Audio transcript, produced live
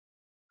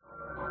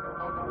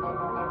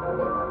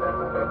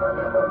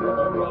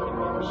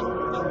musical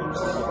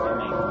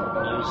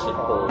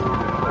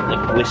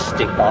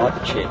linguistic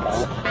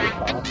objects.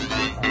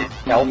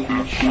 Elf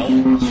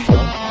machines.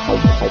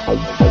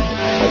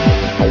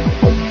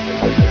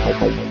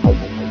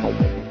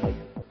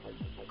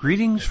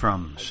 Greetings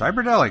from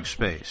Cyberdelic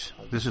Space.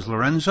 This is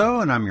Lorenzo,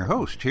 and I'm your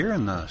host here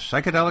in the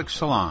Psychedelic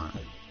Salon.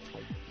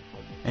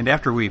 And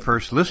after we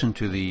first listened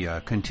to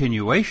the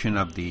continuation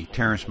of the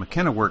Terence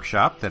McKenna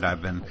workshop that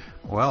I've been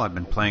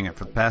playing it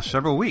for the past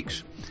several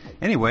weeks.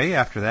 Anyway,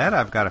 after that,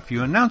 I've got a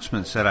few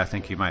announcements that I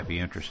think you might be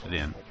interested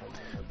in.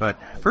 But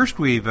first,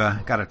 we've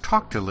got a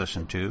talk to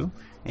listen to,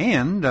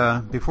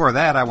 and before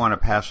that, I want to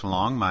pass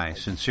along my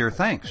sincere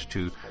thanks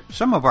to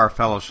some of our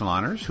fellow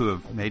saloners who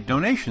have made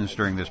donations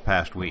during this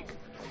past week.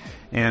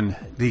 And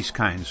these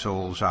kind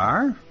souls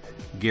are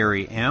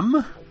Gary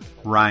M.,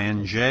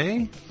 Ryan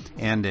J.,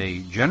 and a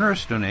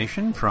generous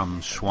donation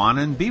from Swan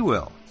and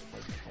Bewill.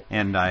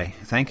 And I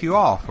thank you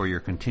all for your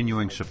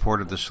continuing support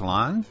of the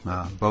salon,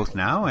 both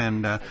now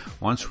and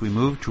once we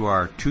move to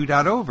our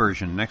 2.0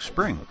 version next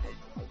spring.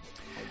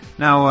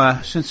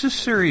 Now, since this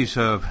series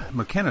of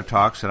McKenna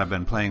talks that I've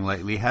been playing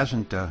lately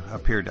hasn't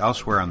appeared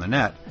elsewhere on the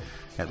net,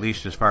 at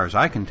least as far as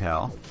I can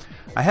tell,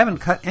 I haven't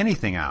cut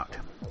anything out.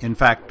 In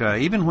fact,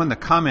 even when the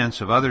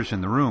comments of others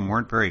in the room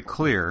weren't very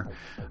clear,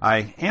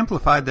 I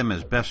amplified them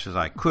as best as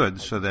I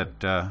could so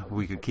that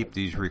we could keep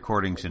these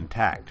recordings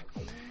intact.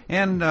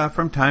 And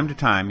from time to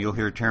time, you'll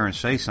hear Terence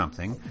say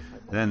something,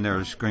 then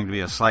there's going to be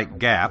a slight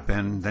gap,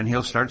 and then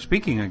he'll start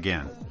speaking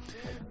again.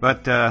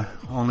 But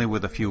only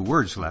with a few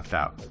words left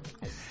out.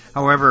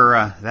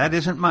 However, that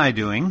isn't my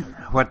doing.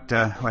 What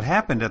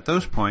happened at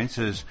those points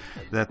is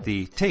that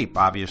the tape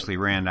obviously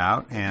ran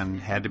out and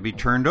had to be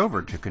turned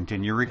over to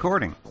continue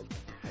recording.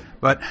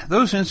 But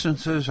those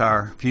instances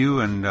are few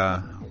and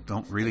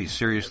don't really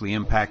seriously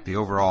impact the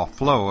overall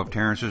flow of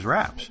Terence's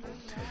raps.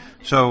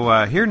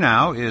 So here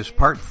now is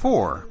part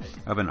 4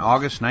 of an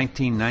August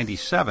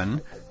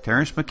 1997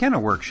 Terence McKenna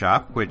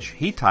workshop, which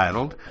he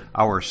titled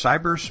Our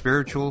Cyber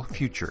Spiritual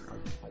Future.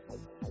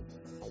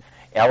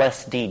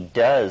 LSD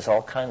does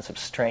all kinds of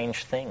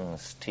strange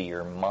things to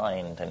your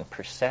mind and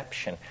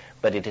perception,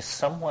 but it is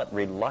somewhat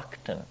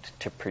reluctant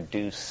to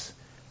produce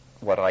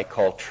what I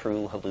call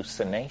true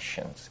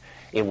hallucinations.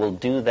 It will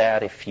do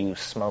that if you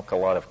smoke a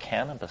lot of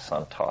cannabis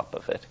on top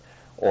of it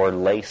or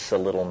lace a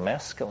little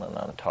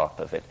mescaline on top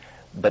of it.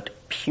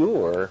 But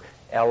pure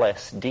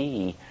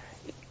LSD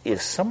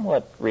is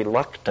somewhat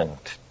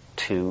reluctant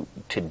to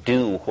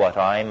do what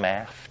I'm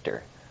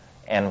after.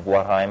 And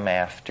what I'm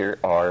after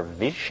are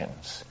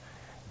visions.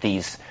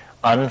 These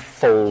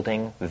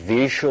unfolding,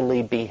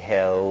 visually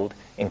beheld,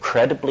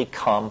 incredibly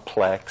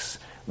complex,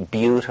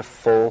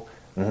 beautiful,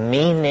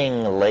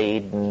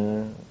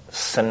 meaning-laden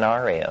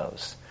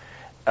scenarios.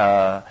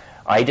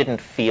 I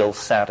didn't feel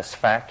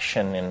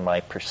satisfaction in my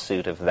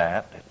pursuit of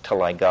that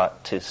till I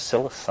got to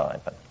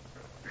psilocybin.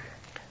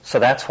 So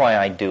that's why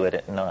I do it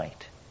at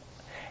night.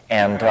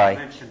 And I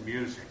mentioned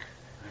music.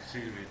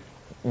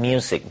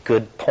 Music,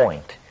 good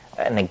point.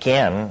 And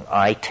again,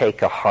 I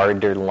take a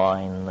harder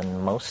line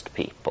than most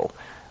people.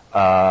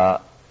 I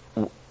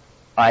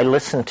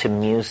listen to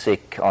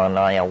music on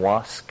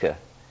ayahuasca,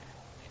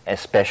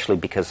 especially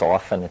because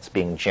often it's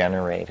being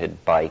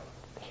generated by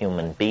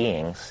human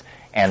beings,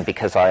 and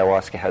because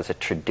ayahuasca has a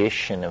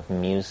tradition of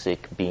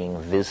music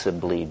being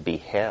visibly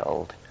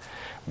beheld.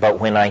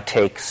 But when I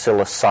take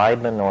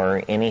psilocybin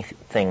or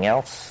anything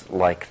else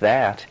like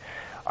that,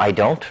 I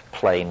don't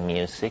play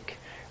music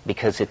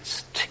because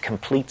it's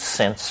complete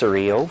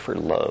sensory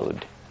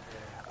overload.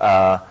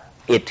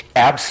 It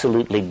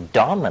absolutely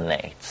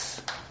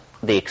dominates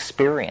the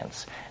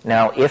experience.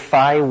 Now, if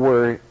I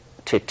were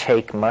to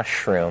take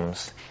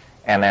mushrooms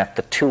and at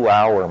the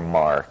 2-hour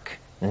mark,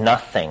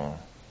 nothing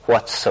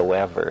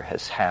whatsoever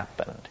has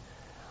happened,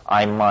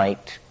 I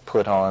might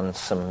put on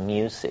some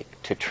music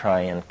to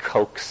try and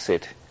coax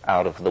it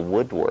out of the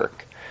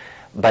woodwork.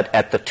 But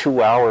at the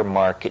 2-hour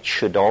mark, it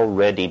should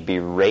already be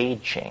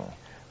raging.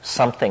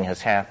 Something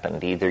has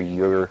happened. Either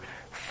you're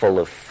full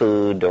of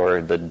food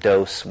or the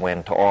dose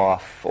went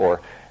off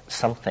or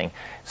something.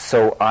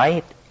 So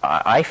I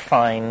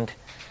find,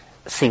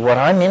 what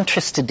I'm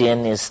interested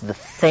in is the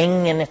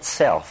thing in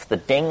itself, the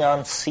ding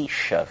on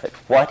sich of it.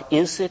 What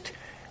is it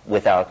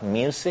without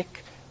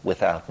music,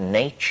 without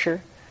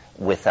nature,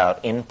 without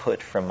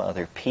input from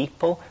other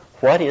people?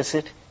 What is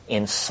it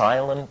in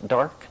silent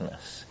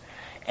darkness?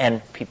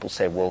 And people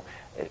say, well,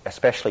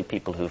 especially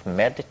people who've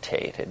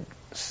meditated,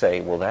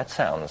 say, well, that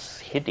sounds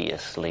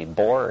hideously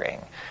boring.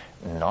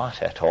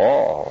 Not at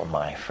all,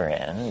 my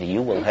friend.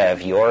 You will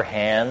have your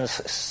hands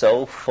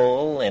so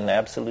full in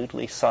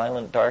absolutely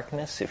silent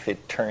darkness if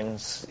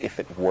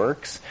it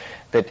works,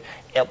 that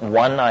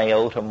one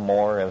iota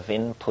more of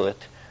input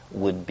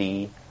would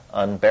be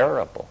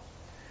unbearable.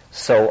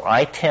 So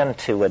I tend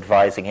to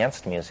advise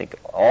against music.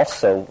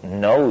 Also,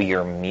 know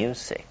your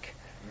music.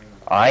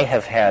 I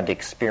have had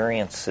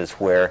experiences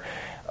where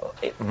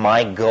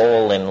my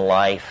goal in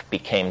life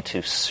became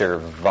to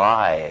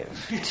survive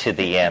to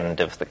the end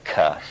of the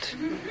cut.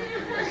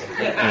 You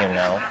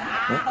know,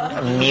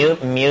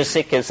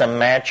 Music is a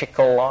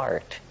magical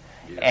art.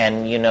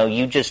 And,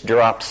 you just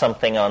drop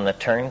something on the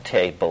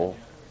turntable,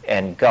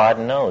 and God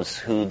knows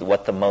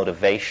what the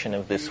motivation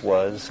of this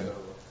was.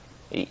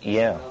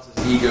 Yeah.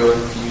 Ego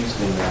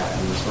infused in that,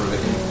 and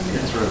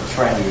sort of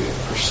trying to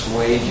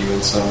persuade you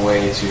in some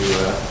way to,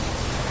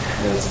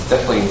 it's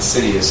definitely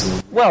insidious.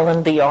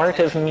 And the art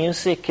of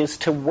music is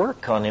to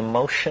work on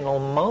emotional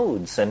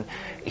modes. And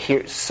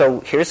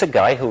here's a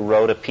guy who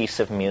wrote a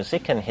piece of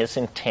music, and his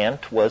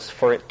intent was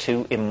for it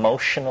to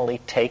emotionally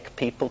take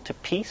people to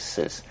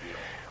pieces.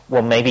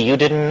 Well, maybe you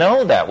didn't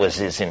know that was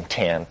his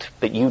intent,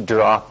 but you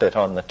drop it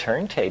on the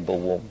turntable.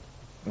 Well,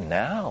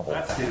 now.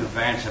 That's the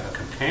advantage of a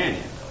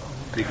companion, though,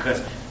 because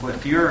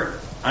if you're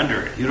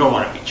under it, you don't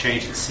want to be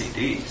changing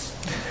CDs.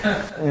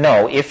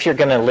 No, if you're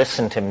going to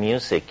listen to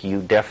music,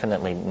 you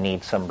definitely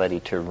need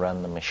somebody to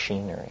run the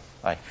machinery,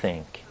 I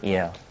think.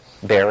 Yeah.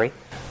 Barry?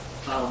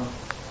 The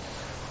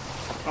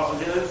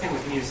other thing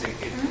with music,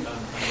 on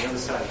the other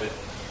side of it,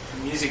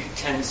 music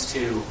tends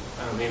to,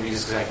 maybe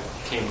just because I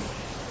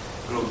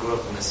grew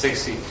up in the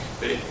 60s,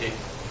 but it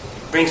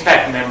brings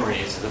back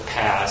memories of the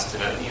past.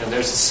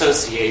 There's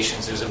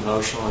associations, there's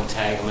emotional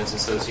entanglements,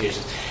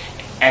 associations,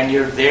 and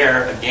you're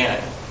there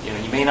again. You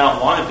may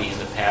not want to be in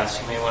the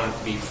past. You may want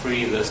to be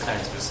free of those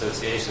kinds of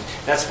associations.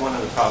 That's one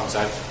of the problems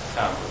I've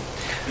found.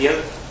 The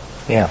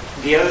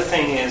other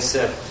thing is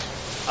that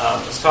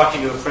I was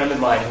talking to a friend of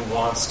mine who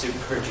wants to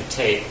purge a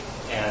tape,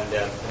 and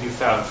a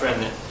newfound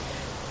friend that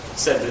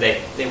said that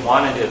they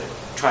wanted to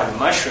try the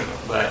mushroom,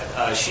 but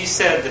she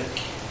said that,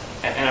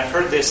 and I've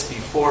heard this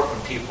before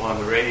from people on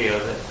the radio,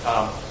 that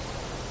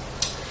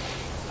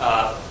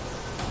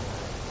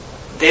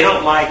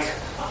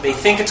they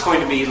think it's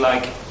going to be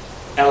like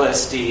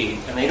LSD,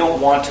 and they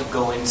don't want to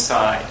go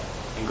inside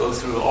and go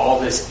through all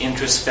this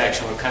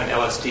introspection where kind of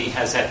LSD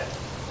has that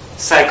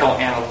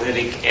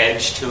psychoanalytic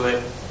edge to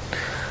it,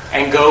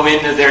 and go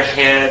into their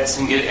heads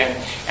and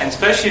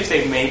especially if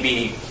they may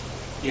be,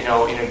 in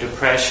a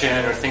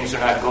depression or things are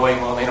not going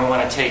well, they don't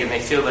want to take it, and they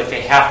feel like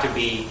they have to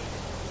be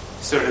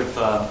sort of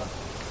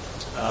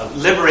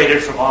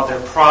liberated from all their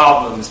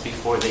problems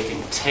before they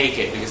can take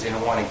it, because they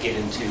don't want to get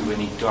into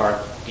any dark,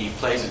 deep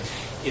places.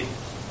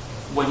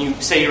 When you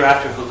say you're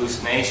after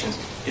hallucinations,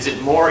 is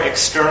it more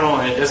external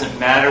and it doesn't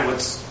matter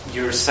what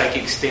your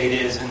psychic state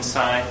is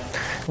inside?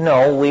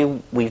 No,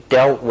 we've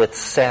dealt with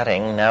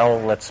setting. Now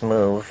let's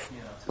move,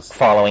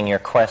 following your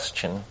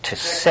question, to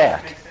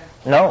set.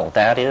 No,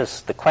 that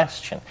is the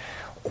question.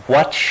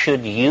 What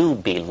should you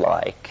be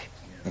like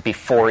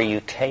before you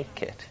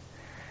take it?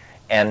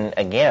 And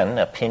again,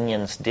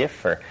 opinions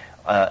differ.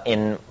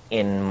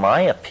 In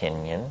my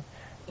opinion,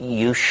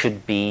 you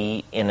should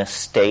be in a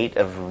state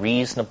of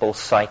reasonable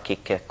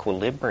psychic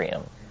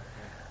equilibrium.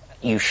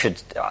 You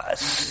should.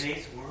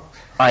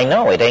 I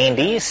know it ain't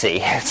easy.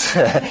 It's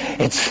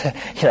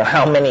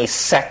how many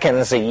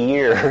seconds a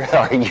year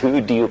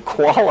do you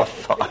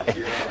qualify?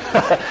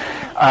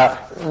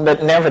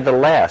 But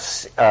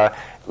nevertheless,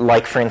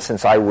 like for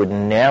instance, I would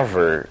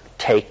never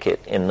take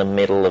it in the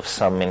middle of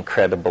some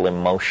incredible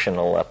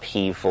emotional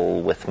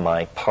upheaval with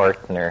my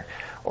partner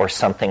or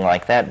something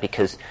like that,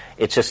 because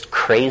it's just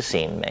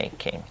crazy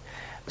making.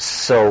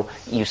 So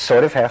you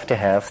sort of have to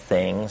have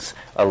things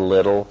a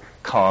little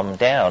calmed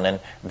down. And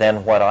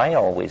then what I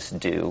always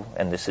do,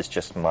 and this is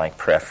just my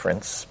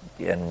preference,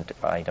 and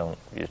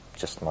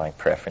just my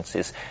preference,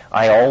 is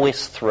I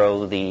always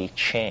throw the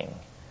Qing.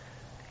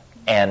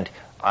 And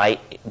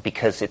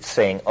because it's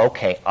saying,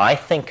 okay, I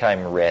think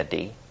I'm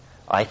ready,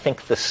 I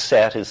think the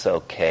set is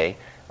okay,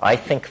 I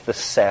think the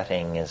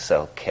setting is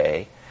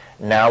okay,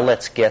 now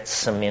let's get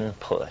some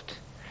input.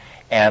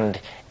 And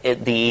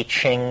the I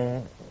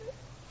Ching,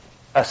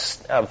 a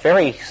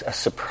surprising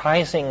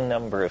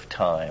number of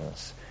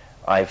times,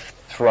 I've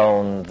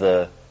thrown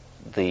the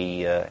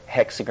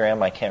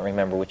hexagram, I can't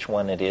remember which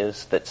one it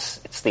is,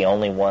 it's the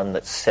only one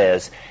that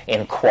says,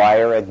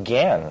 inquire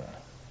again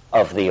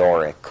of the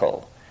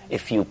oracle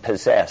if you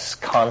possess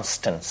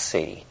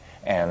constancy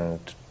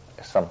and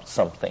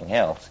something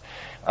else.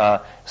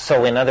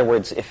 So in other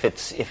words, if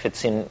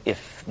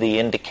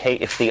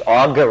the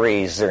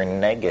auguries are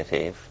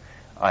negative,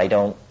 I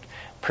don't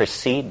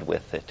proceed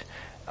with it.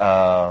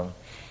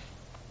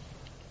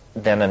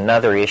 Then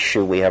another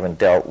issue we haven't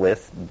dealt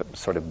with,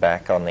 sort of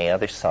back on the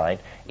other side,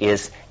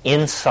 is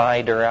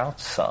inside or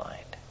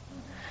outside.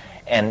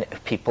 And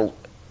people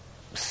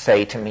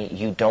say to me,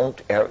 you don't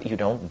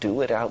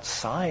do it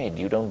outside,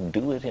 you don't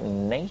do it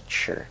in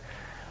nature.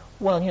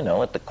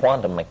 Well, at the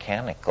quantum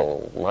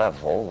mechanical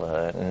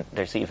level,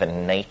 there's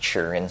even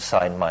nature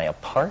inside my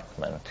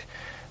apartment.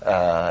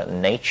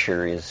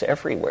 Nature is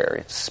everywhere.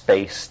 It's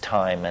space,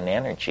 time, and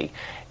energy.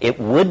 It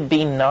would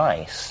be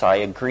nice, I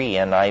agree,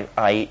 and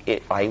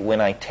when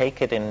I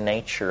take it in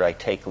nature, I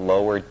take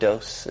lower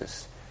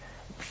doses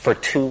for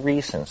two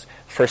reasons.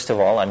 First of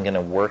all, I'm going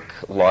to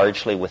work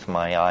largely with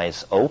my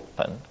eyes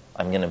open.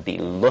 I'm going to be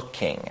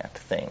looking at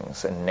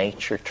things. A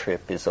nature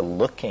trip is a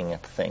looking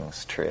at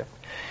things trip.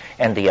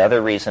 And the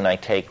other reason I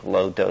take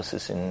low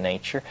doses in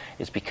nature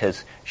is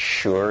because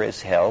sure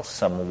as hell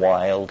some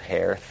wild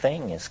hair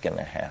thing is going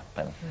to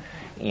happen.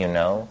 You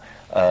know,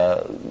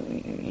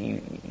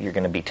 you're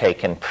going to be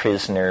taken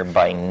prisoner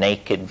by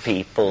naked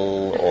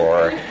people,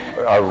 or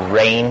a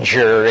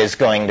ranger is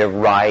going to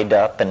ride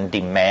up and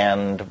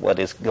demand what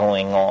is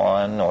going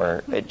on,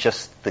 or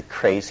just the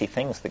crazy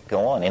things that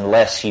go on,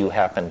 unless you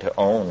happen to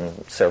own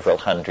several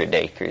hundred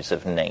acres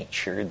of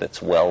nature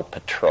that's well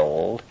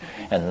patrolled,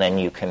 and then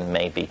you can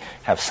maybe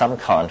have some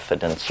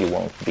confidence you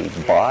won't be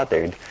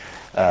bothered.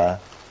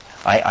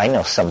 I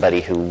know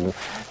somebody who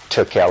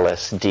took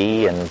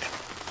LSD and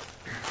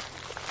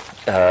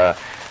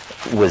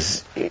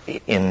was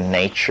in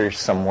nature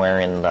somewhere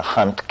in the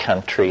Hunt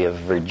country of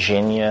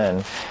Virginia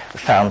and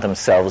found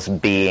themselves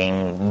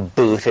being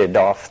booted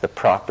off the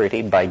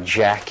property by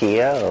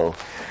Jackie O.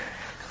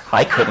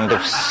 I couldn't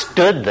have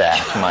stood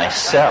that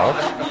myself.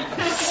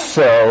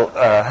 So,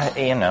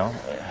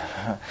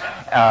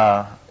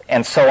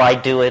 and so I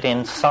do it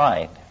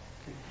inside.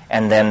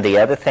 And then the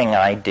other thing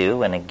I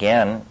do, and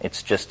again,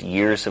 it's just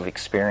years of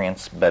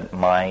experience, but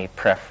my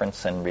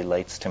preference and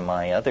relates to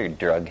my other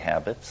drug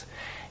habits,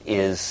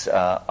 is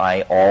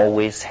I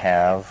always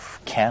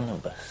have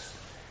cannabis,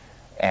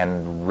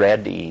 and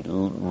ready,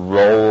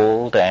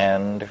 rolled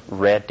and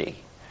ready.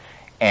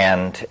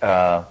 And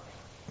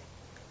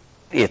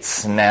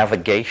it's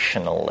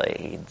navigational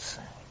aids.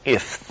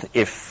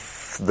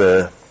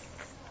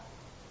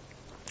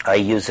 I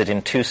use it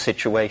in two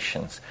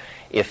situations.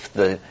 If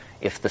the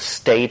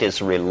state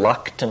is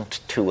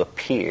reluctant to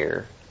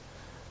appear,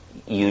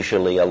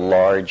 usually a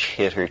large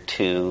hit or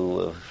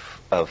two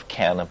of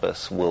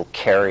cannabis will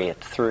carry it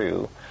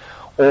through.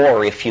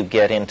 Or if you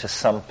get into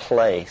some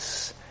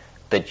place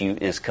that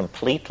is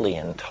completely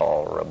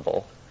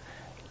intolerable,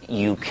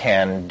 you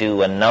can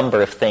do a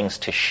number of things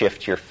to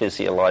shift your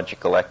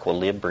physiological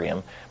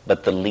equilibrium,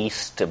 but the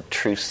least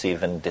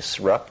obtrusive and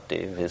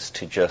disruptive is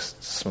to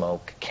just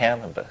smoke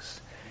cannabis.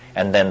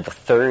 And then the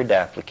third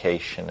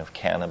application of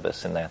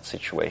cannabis in that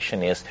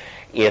situation is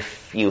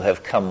if you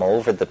have come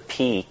over the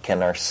peak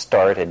and are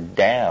started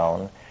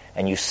down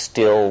and you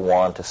still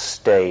want to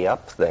stay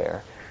up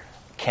there,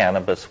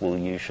 cannabis will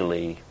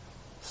usually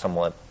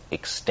somewhat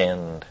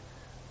extend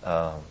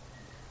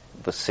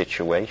the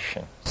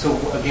situation. So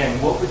again,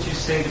 what would you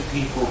say to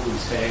people who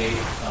say,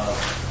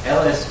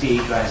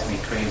 LSD drives me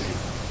crazy?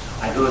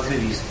 I go through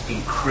these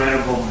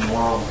incredible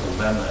moral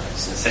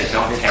dilemmas and say,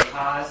 don't take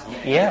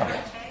it.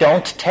 Yeah,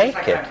 don't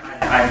take it.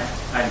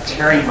 I'm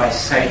tearing my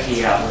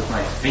psyche out with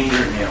my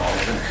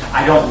fingernails, and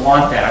I don't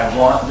want that. I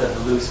want the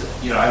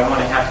I don't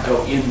want to have to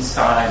go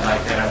inside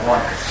like that. I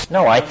want.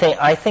 No, I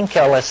think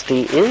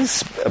LSD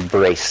is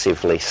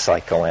abrasively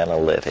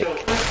psychoanalytic.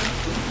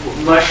 So,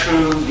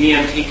 mushroom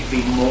DMT could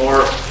be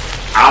more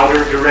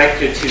outer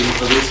directed to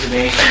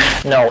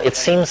hallucination. No, it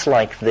seems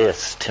like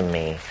this to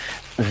me,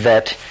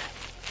 that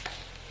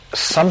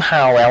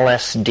somehow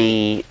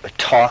LSD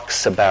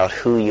talks about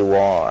who you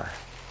are,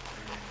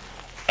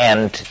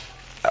 and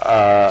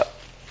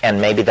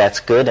maybe that's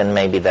good and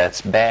maybe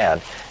that's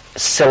bad.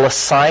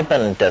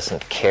 Psilocybin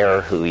doesn't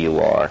care who you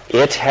are.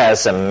 It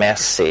has a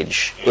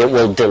message it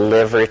will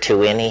deliver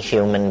to any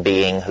human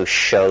being who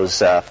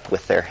shows up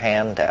with their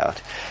hand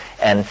out,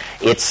 and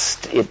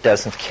it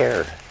doesn't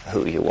care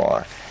who you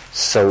are.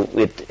 So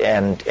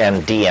and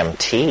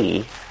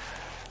DMT,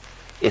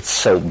 it's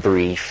so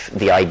brief.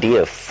 The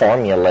idea of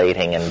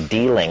formulating and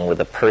dealing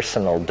with a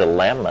personal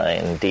dilemma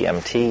in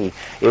DMT,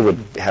 it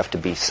would have to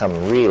be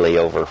some really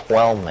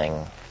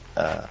overwhelming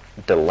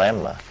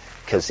dilemma,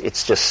 because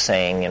it's just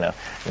saying,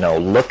 no,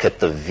 look at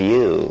the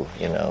view.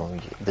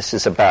 This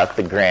is about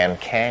the Grand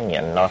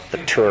Canyon, not the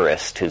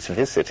tourist who's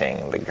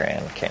visiting the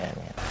Grand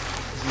Canyon.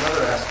 There's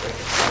another aspect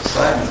of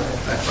psilocybin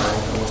I find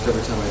almost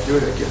every time I do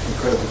it, I get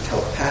incredibly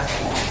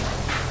telepathic.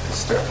 I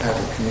start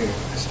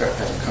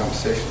having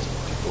conversations with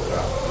people that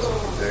aren't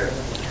physically there.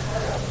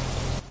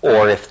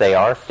 Or if they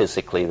are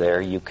physically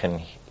there, you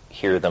can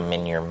hear them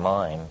in your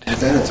mind. But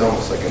then it's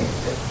almost like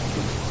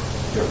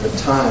there are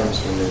times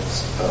when it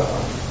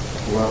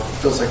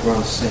feels like we're on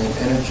the same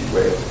energy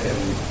wave, and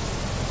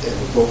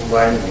we're both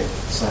riding it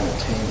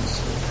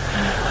simultaneously.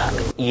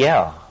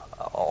 Yeah,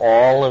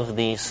 all of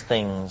these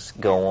things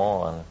go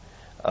on.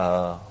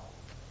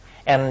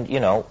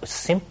 And,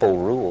 simple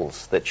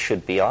rules that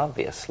should be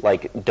obvious,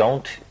 like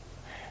don't,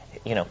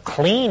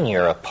 clean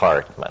your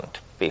apartment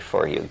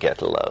before you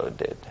get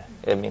loaded.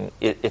 I mean,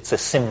 it's a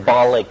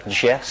symbolic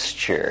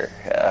gesture.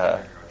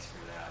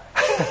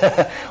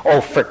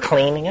 For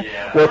cleaning it?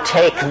 Well,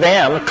 take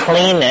them,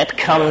 clean it,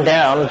 come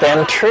down,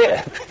 then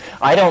trip.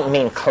 I don't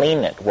mean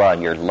clean it while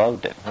you're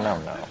loaded. No.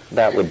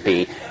 That would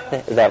be.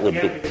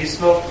 If you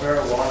smoke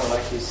marijuana,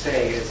 like you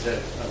say, as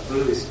a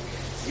booze,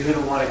 you're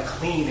going to want to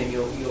clean, and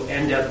you'll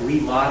end up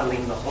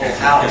remodeling the whole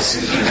house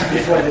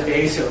before the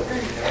day's over.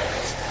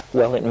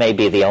 Well, it may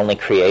be the only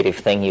creative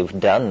thing you've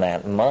done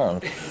that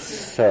month.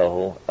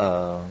 So,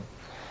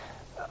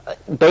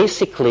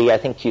 basically, I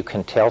think you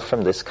can tell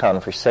from this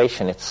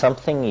conversation, it's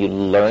something you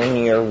learn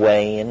your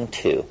way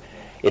into.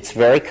 It's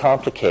very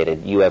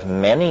complicated. You have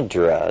many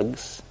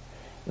drugs,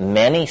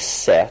 many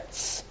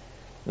sets,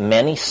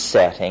 many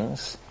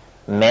settings,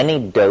 many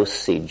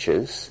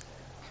dosages,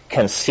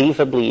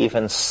 conceivably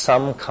even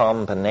some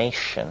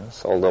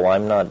combinations, although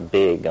I'm not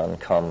big on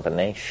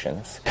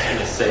combinations. I'm going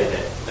to say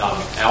that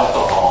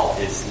alcohol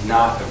is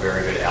not a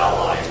very good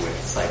ally with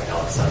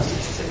psychedelic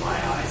substances in my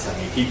eyes. I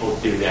mean, people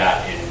do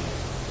that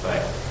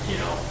but, you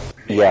know,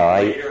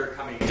 later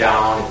coming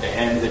down at the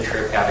end of the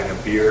trip having a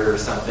beer or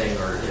something,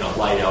 or, you know,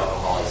 light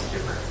alcohol is a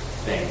different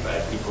thing,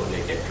 but people,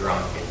 they get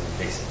drunk and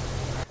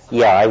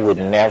I would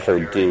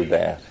never do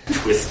that.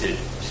 Twisted,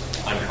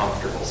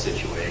 uncomfortable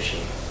situation.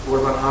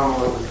 What about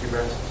Harmala with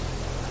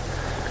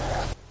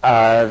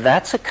Cubanism?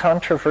 That's a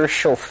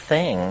controversial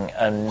thing.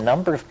 A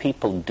number of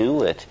people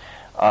do it.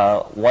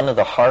 One of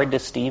the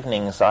hardest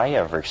evenings I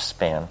ever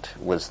spent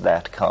was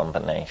that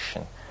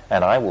combination.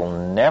 And I will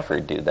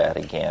never do that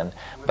again.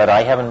 But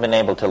I haven't been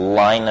able to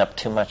line up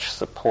too much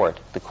support.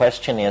 The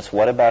question is,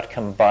 what about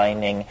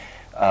combining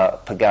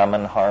Pagama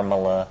and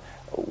Harmala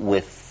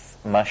with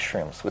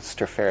mushrooms, with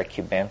Stropharia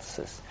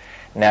cubensis?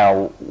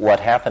 Now, what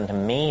happened to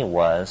me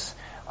was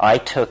I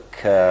took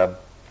half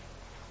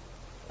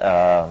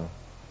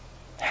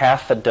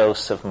a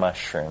dose of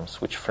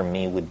mushrooms, which for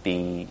me would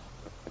be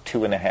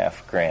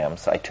 2.5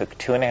 grams. I took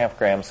 2.5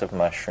 grams of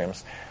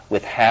mushrooms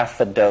with half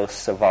a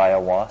dose of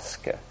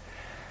ayahuasca.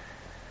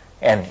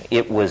 And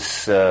it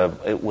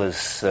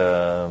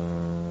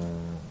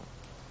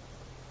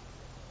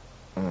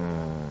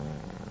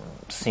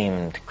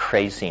seemed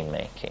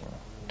crazy-making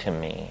to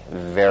me.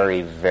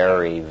 Very,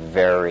 very,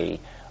 very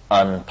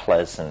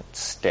unpleasant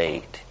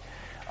state.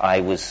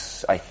 I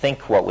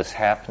think what was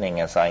happening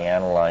as I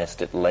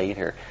analyzed it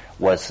later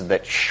was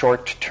that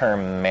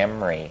short-term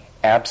memory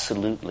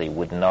absolutely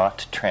would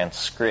not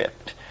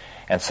transcript.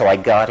 And so I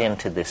got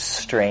into this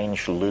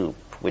strange loop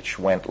which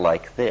went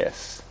like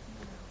this.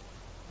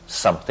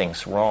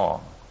 Something's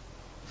wrong.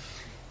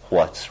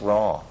 What's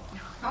wrong?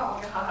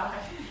 Oh, God.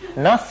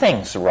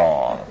 Nothing's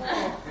wrong.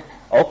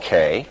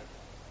 Okay.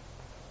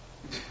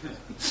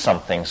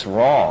 Something's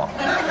wrong.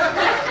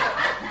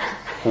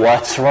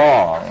 What's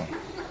wrong?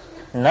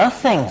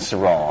 Nothing's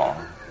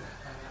wrong.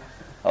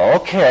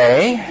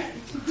 Okay.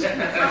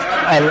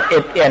 And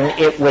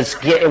it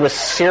was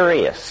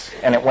serious,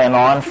 and it went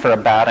on for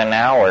about an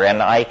hour,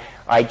 and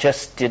I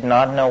just did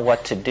not know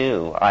what to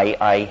do.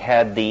 I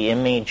had the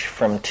image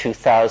from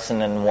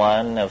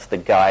 2001 of the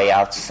guy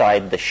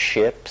outside the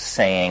ship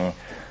saying,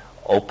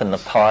 "Open the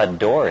pod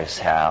doors,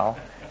 Hal."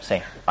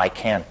 Saying, "I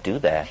can't do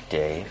that,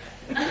 Dave."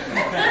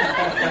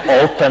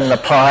 "Open the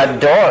pod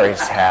doors,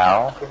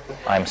 Hal."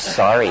 "I'm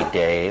sorry,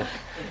 Dave."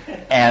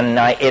 And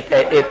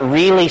it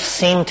really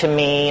seemed to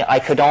me I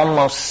could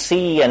almost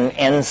see an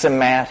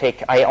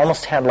enzymatic, I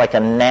almost had like a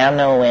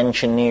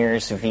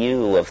nano-engineer's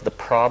view of the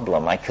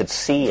problem. I could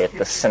see at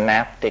the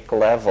synaptic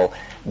level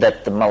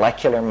that the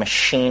molecular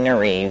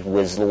machinery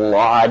was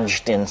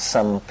lodged in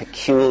some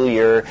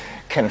peculiar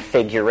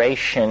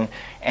configuration,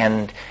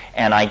 and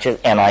I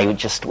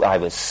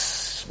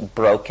was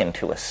broke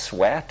into a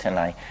sweat, and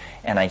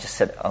I just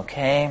said,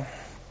 okay,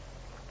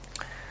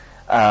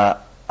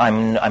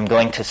 I'm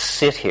going to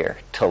sit here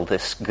till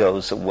this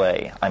goes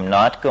away. I'm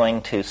not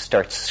going to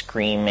start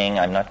screaming.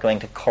 I'm not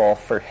going to call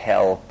for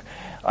help.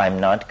 I'm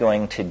not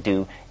going to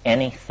do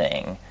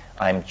anything.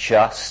 I'm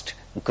just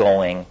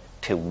going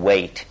to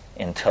wait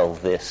until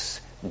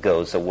this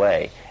goes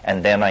away.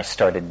 And then I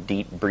started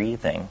deep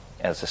breathing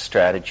as a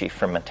strategy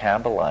for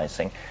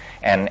metabolizing.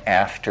 And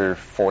after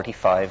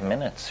 45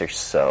 minutes or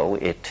so,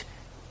 it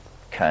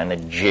kind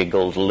of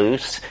jiggled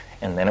loose.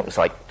 And then it was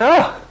like,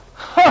 oh,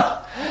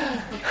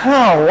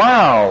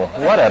 wow,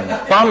 what a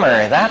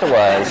bummer that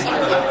was.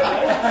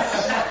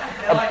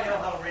 Now I know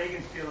how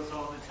Reagan feels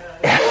all the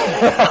time.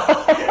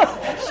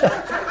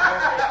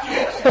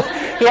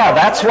 Yeah,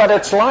 that's what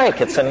it's like.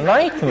 It's a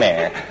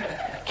nightmare.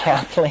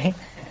 Kathleen?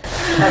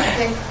 I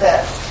think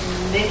that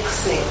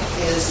mixing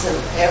is an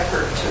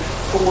effort to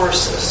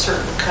force a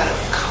certain kind of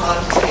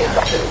content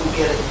that we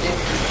get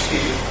addicted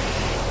to.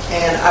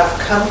 And I've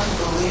come to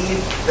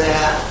believe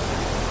that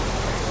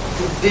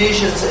the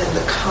visions and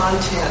the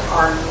content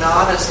are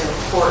not as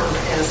important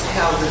as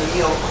how the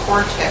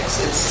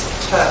neocortex is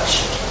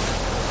touched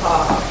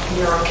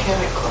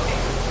neurochemically.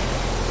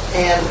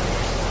 And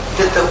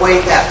that the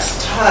way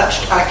that's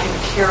touched, I can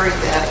carry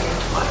that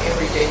into my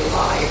everyday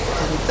life,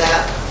 and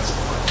that's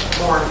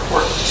more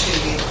important to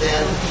me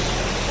than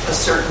a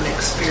certain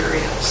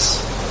experience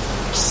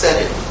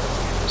set in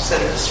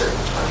a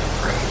certain time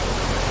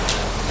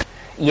frame.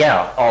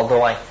 Yeah,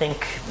 although I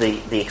think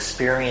the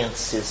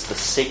experience is the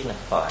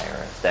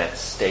signifier of that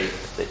state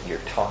that you're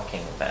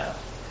talking about.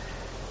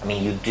 I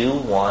mean, you do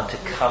want to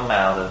come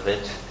out of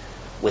it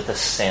with a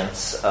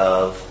sense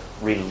of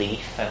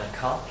relief and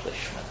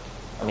accomplishment.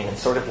 I mean,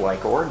 it's sort of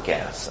like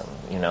orgasm.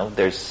 You know,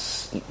 there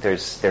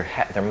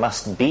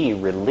must be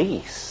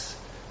release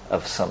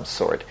of some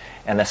sort,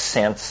 and a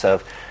sense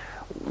of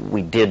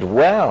we did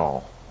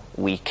well,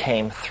 we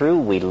came through,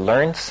 we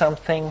learned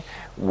something,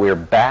 we're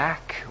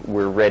back,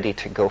 we're ready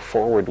to go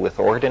forward with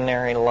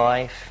ordinary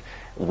life,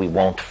 we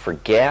won't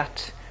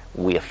forget,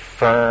 we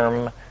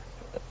affirm,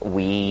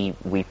 we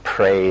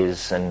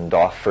praise and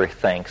offer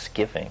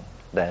thanksgiving,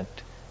 that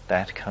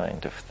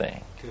kind of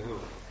thing. To who?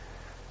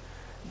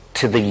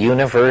 To the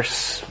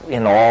universe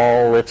in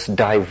all its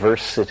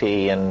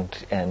diversity and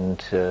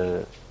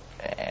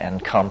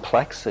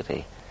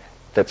complexity,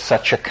 that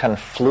such a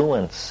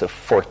confluence of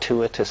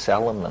fortuitous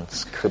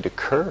elements could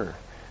occur,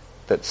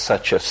 that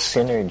such a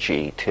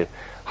synergy to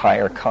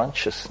higher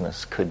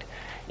consciousness could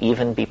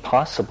even be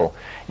possible.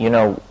 You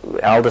know,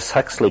 Aldous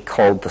Huxley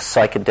called the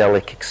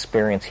psychedelic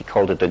experience, he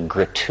called it a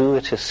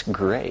gratuitous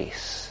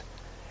grace.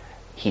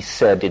 He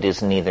said it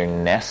is neither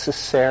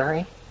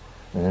necessary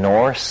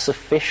nor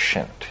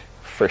sufficient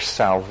for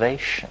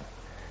salvation.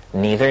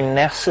 Neither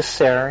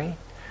necessary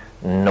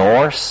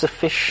nor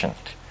sufficient,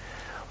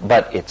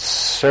 but it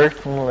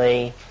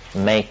certainly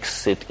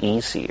makes it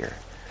easier.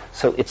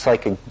 So it's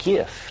like a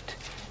gift.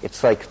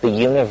 It's like the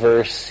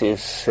universe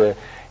is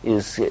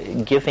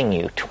giving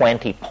you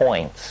 20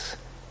 points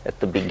at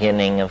the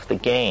beginning of the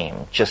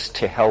game just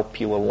to help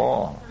you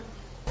along.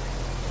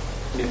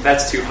 If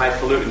that's too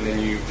highfalutin, then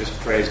you just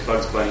praise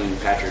Bugs Bunny and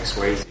Patrick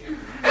Swayze.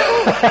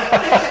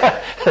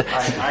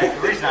 The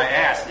reason I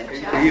asked,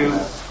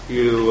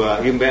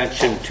 you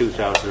mentioned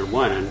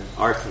 2001, and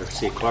Arthur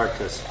C. Clarke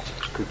has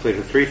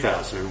completed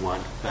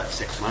 3001 about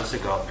 6 months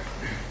ago,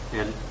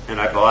 and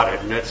I bought it,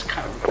 and it's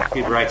kind of,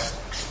 he writes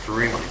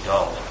extremely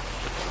dull,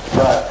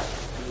 but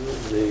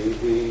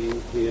he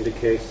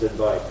indicates that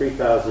by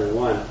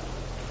 3001,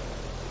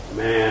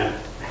 man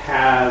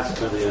has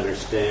come to the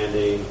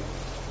understanding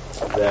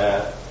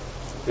that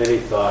any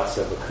thoughts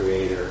of a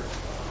creator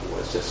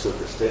was just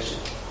superstition.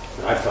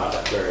 And I found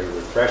that very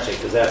refreshing,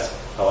 because that's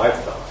how I've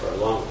felt for a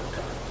long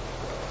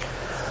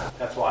time.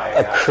 That's why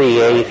a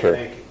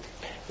creator.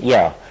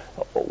 Yeah.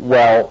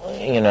 Well,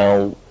 you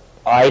know,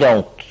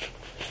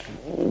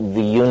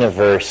 the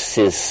universe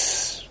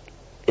is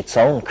its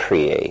own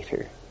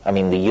creator. I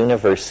mean, the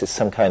universe is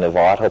some kind of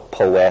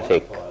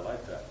autopoetic.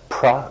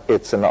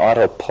 It's an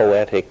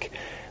autopoetic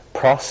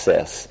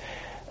process.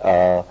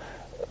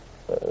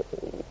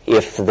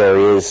 If there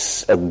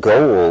is a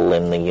goal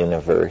in the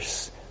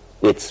universe,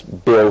 it's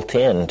built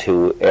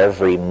into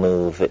every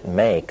move it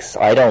makes.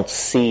 I don't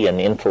see an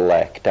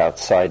intellect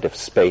outside of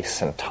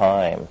space and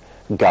time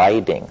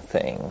guiding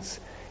things,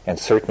 and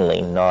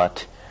certainly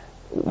not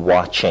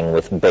watching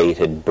with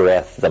bated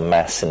breath the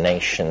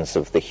machinations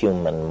of the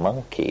human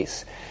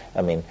monkeys.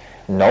 I mean,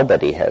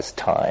 nobody has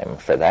time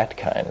for that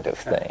kind of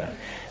thing.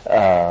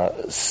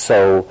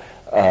 So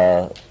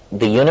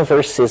the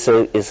universe is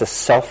a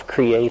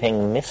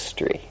self-creating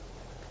mystery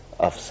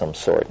of some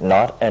sort.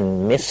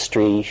 And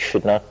mystery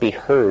should not be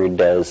heard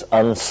as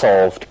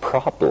unsolved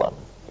problem.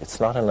 It's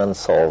not an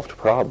unsolved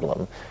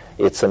problem.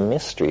 It's a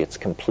mystery. It's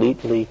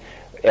completely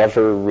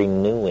ever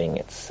renewing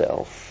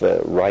itself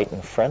right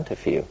in front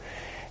of you.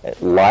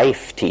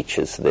 Life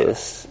teaches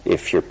this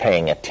if you're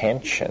paying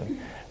attention.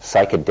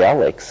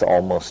 Psychedelics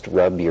almost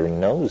rub your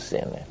nose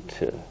in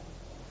it.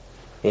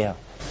 Yeah.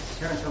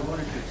 Terence, I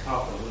wanted to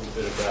talk a little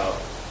bit about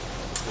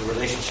the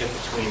relationship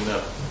between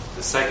the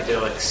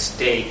psychedelic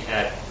state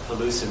at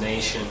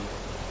hallucination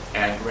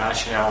and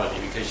rationality,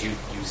 because you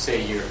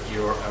say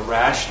you're a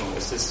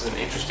rationalist. This is an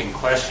interesting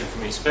question for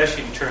me,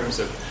 especially in terms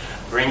of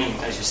bringing,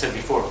 as you said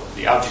before,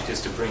 the object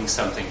is to bring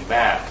something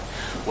back.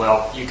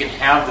 Well, you can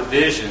have the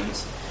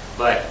visions,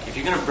 but if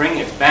you're going to bring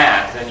it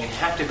back, then you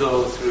have to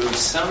go through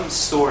some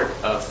sort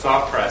of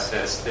thought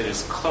process that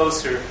is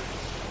closer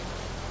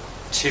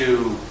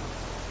to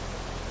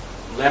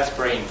left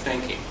brain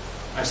thinking.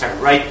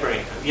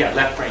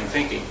 Left brain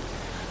thinking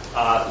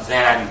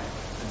than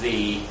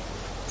the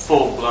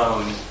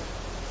full-blown,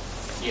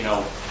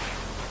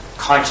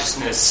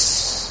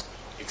 consciousness.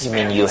 You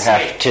mean you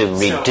have to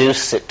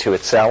reduce it to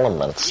its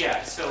elements?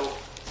 Yeah. So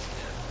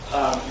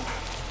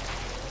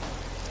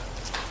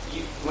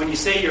when you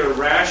say you're a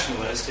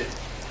rationalist,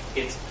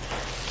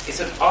 it's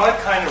an odd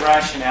kind of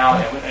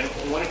rationality.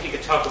 I wonder if you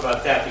could talk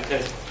about that,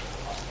 because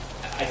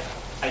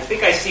I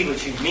think I see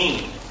what you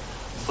mean,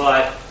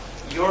 but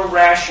your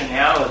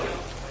rationality,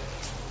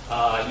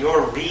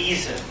 your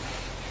reason,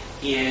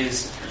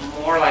 is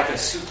more like a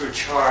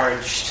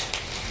supercharged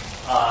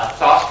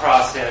thought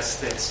process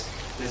that's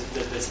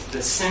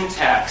the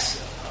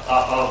syntax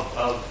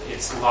of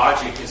its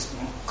logic is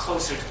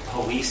closer to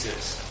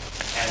poesis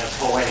and a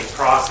poetic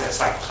process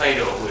like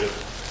Plato would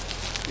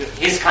have,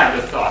 his kind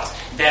of thoughts,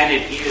 than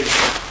it is.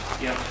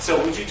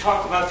 So would you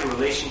talk about the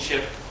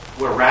relationship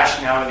where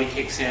rationality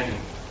kicks in and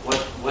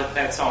what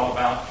that's all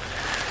about?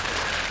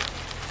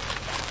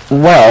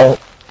 Well,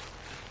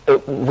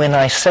 when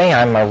I say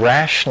I'm a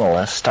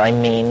rationalist, I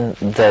mean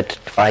that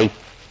I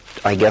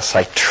guess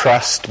I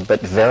trust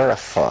but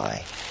verify.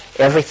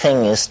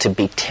 Everything is to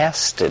be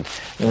tested.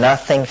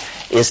 Nothing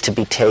is to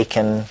be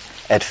taken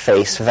at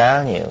face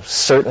value.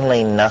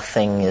 Certainly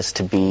nothing is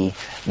to be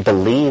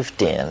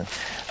believed in.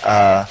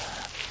 The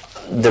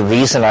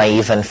reason I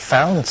even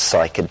found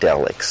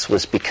psychedelics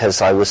was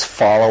because I was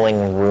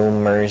following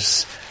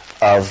rumors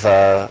of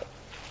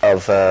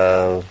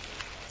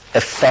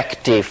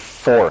effective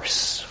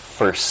force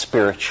for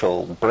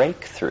spiritual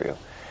breakthrough.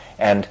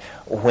 And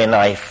when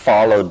I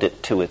followed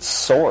it to its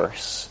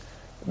source,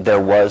 there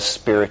was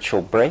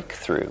spiritual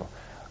breakthrough.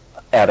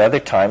 At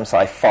other times,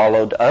 I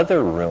followed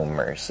other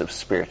rumors of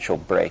spiritual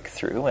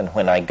breakthrough, and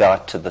when I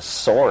got to the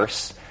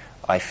source,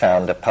 I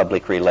found a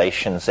public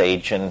relations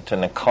agent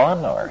and a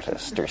con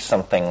artist or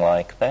something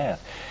like that.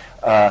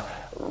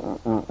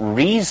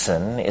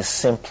 Reason is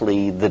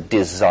simply the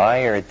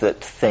desire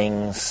that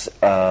things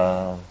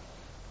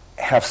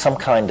have some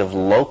kind of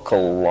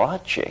local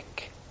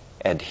logic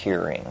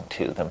adhering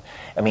to them.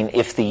 I mean,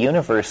 if the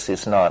universe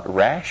is not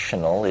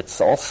rational,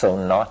 it's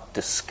also not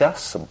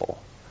discussable.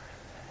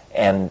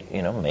 And,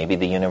 maybe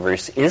the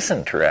universe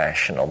isn't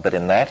rational, but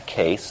in that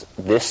case,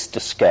 this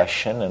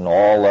discussion and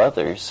all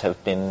others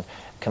have been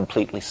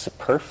completely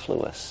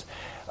superfluous.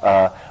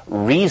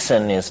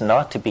 Reason is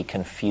not to be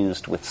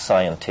confused with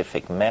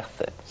scientific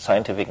method.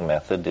 Scientific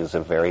method is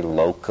a very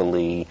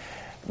locally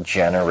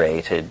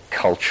generated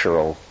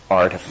cultural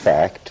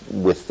artifact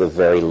with a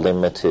very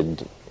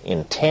limited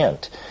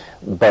intent.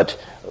 But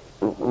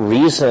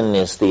reason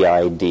is the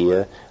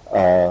idea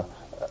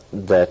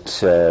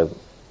that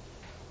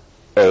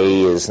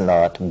A is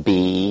not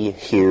B,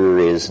 here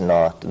is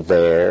not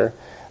there.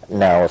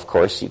 Now, of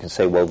course, you can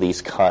say, well,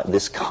 this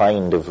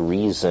kind of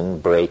reason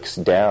breaks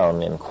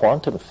down in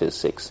quantum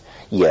physics.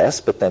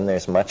 Yes, but then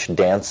there's much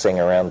dancing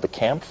around the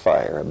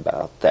campfire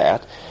about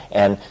that.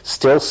 And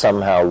still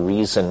somehow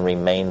reason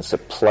remains a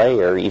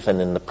player even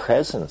in the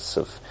presence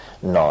of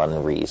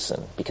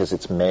non-reason, because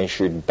it's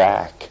measured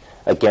back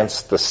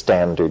against the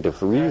standard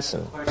of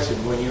reason.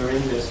 Question: when you're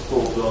in this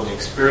full-blown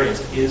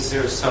experience, is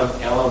there some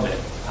element,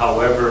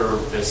 however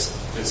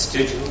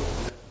vestigial,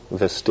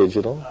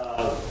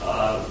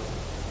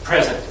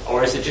 present,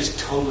 or is it just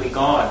totally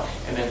gone?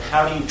 And then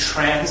how do you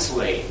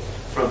translate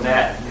from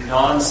that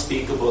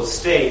non-speakable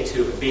state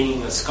to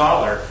being a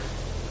scholar,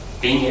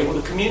 being able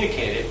to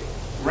communicate it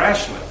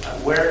rationally? How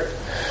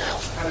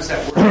does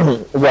that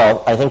work?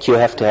 Well, I think you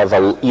have to have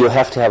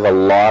a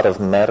lot of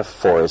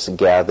metaphors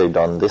gathered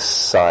on this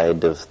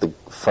side of the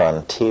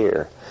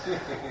frontier.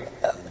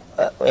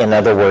 In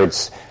other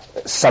words,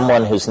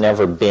 someone who's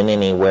never been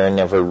anywhere,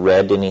 never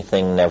read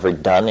anything, never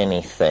done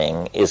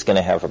anything is going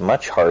to have a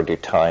much harder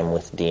time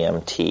with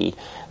DMT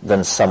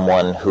than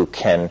someone who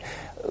can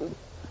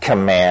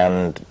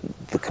command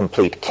the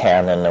complete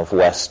canon of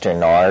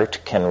Western art,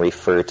 can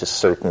refer to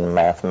certain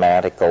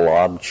mathematical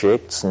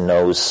objects,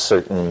 knows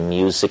certain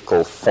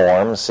musical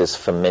forms, is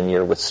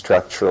familiar with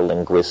structural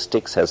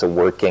linguistics, has a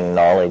working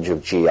knowledge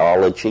of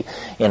geology.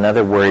 In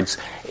other words,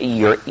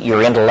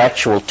 your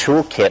intellectual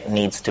toolkit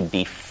needs to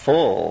be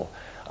full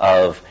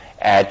of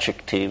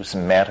adjectives,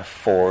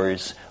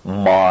 metaphors,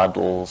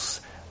 models,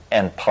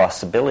 and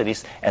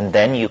possibilities. And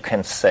then you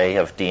can say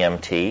of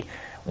DMT,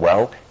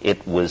 well,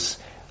 it was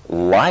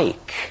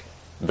like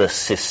the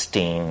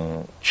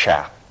Sistine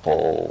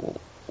Chapel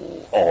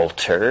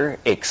altar,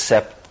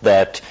 except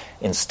that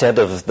instead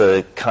of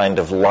the kind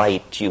of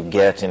light you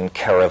get in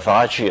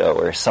Caravaggio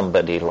or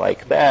somebody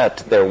like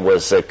that, there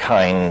was a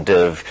kind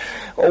of,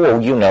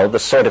 the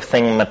sort of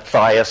thing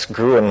Matthias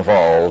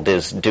Gruenwald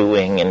is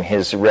doing in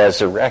his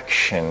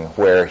Resurrection,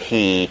 where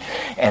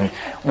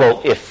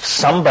if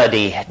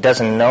somebody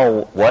doesn't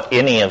know what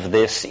any of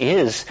this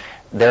is,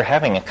 they're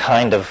having a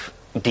kind of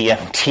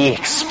DMT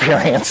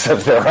experience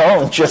of their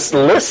own just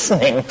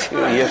listening to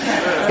you.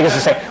 Because they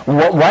say,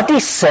 what did he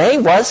say?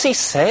 Was he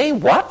say?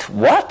 What?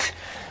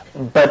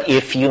 But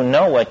if you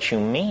know what you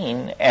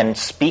mean and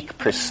speak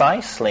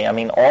precisely,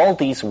 all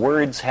these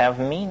words have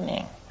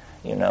meaning.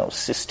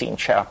 Sistine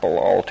Chapel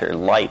altar,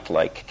 light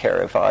like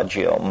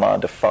Caravaggio,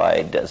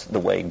 modified as the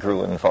way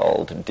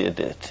Gruenwald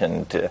did it,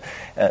 and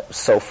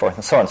so forth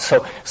and so on.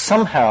 So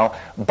somehow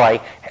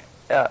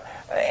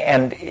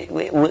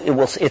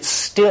it's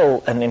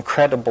still an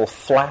incredible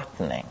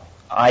flattening.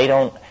 I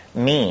don't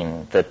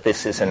mean that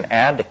this is an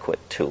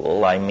adequate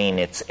tool. I mean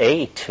it's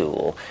a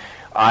tool.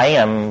 I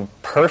am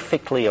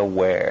perfectly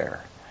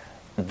aware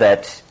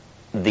that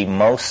the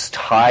most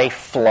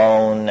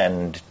high-flown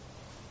and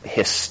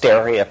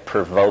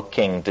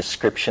hysteria-provoking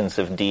descriptions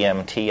of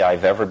DMT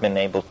I've ever been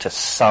able to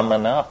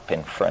summon up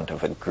in front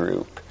of a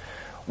group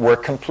were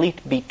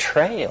complete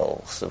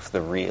betrayals of the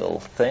real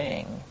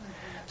thing.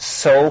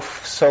 So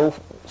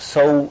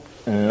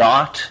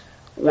not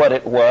what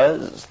it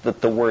was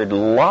that the word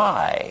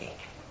lie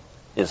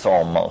is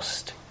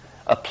almost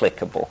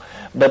applicable.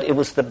 But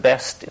it's the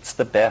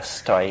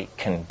best I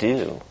can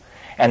do.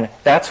 And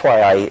that's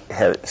why I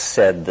have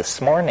said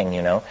this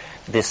morning,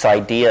 this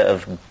idea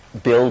of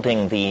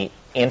building the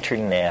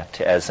internet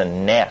as a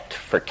net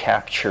for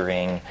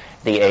capturing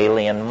the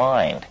alien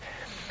mind.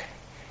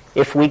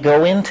 If we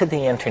go into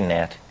the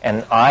internet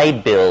and I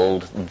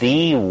build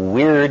the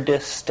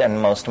weirdest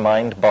and most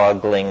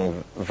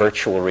mind-boggling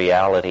virtual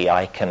reality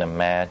I can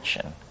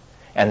imagine,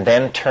 and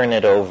then turn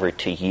it over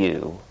to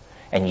you,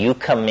 and you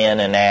come in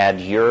and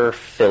add your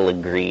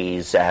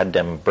filigrees,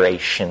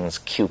 adumbrations,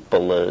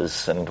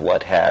 cupolas, and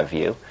what have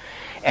you,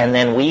 and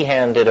then we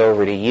hand it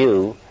over to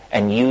you,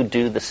 and you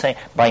do the same.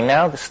 By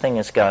now this thing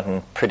has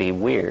gotten pretty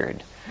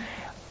weird.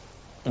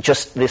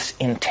 just this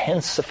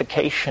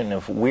intensification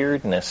of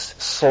weirdness,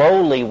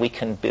 slowly we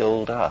can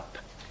build up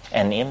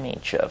an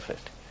image of it.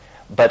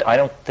 But I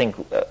don't think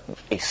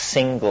a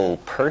single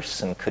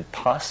person could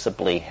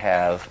possibly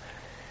have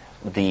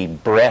the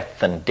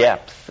breadth and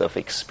depth of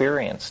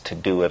experience to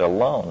do it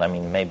alone. I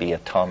mean, maybe a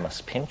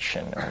Thomas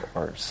Pynchon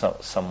or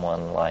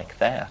someone like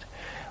that.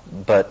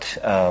 But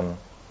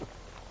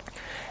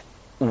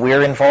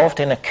we're involved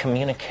in a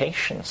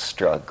communication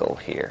struggle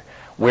here.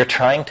 We're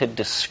trying to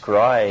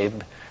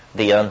describe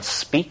the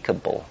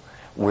unspeakable.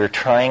 We're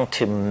trying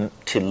to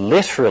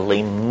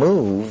literally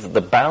move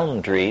the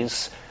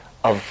boundaries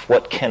of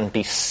what can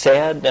be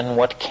said and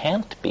what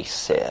can't be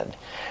said.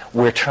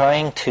 We're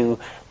trying to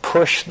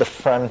push the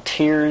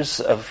frontiers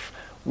of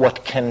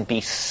what can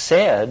be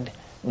said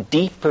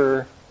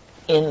deeper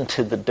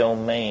into the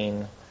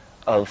domain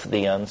of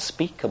the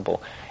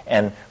unspeakable.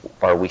 And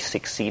are we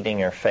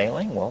succeeding or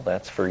failing? Well,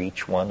 that's for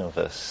each one of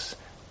us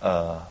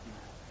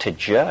to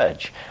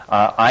judge.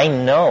 I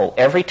know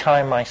every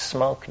time I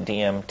smoke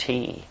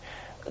DMT,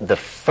 the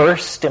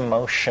first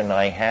emotion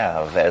I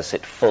have as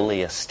it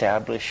fully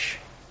establishes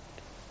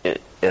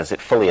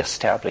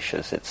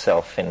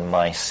itself in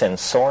my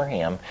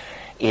sensorium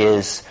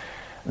is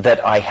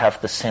that I have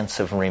the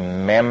sense of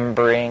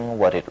remembering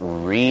what it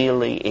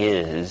really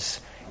is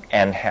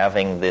and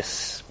having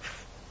this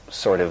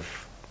sort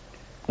of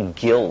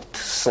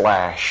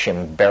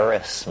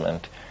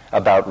guilt/embarrassment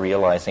about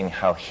realizing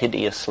how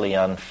hideously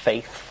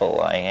unfaithful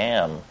I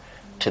am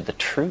to the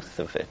truth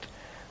of it.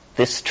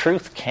 This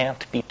truth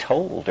can't be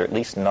told, or at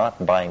least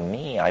not by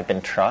me. I've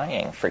been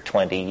trying for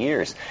 20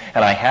 years,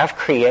 and I have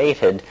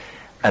created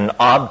an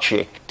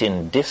object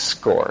in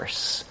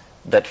discourse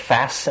that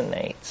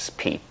fascinates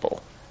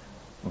people.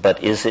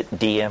 But is it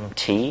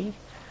DMT?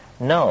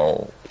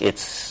 No,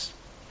 it's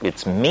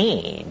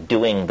me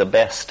doing the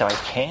best I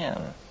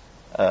can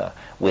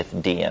with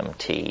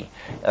DMT.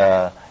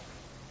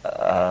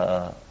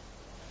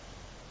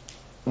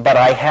 But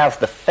I have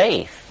the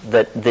faith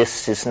that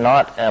this is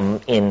not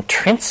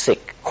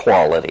intrinsic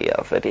quality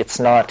of it. It's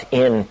not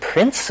in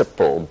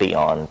principle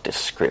beyond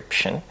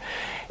description.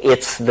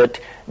 It's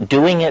that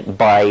doing it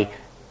by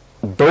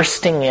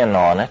bursting in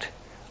on it,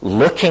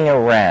 looking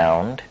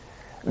around,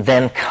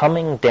 then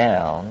coming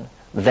down,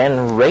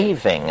 then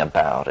raving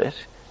about it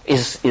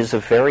is a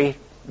very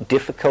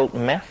difficult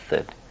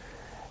method,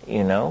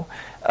 you know.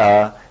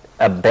 A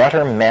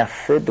better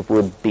method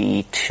would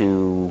be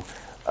to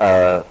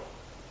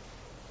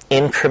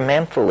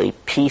incrementally,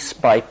 piece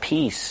by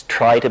piece,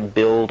 try to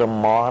build a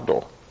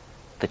model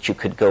that you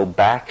could go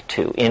back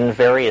to in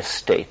various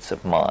states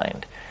of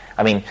mind.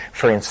 I mean,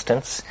 for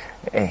instance,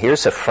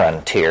 here's a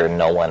frontier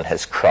no one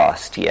has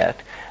crossed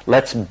yet.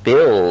 Let's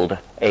build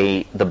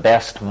the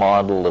best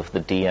model of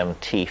the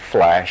DMT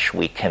flash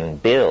we can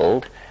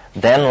build.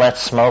 Then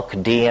let's smoke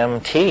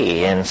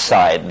DMT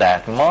inside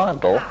that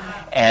model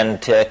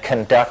and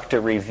conduct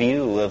a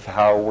review of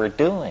how we're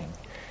doing.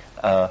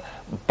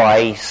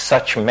 By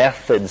such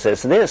methods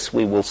as this,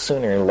 we will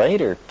sooner or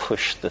later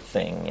push the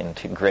thing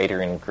into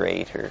greater and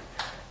greater,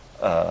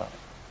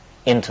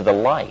 into the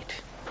light,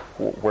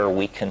 where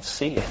we can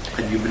see it.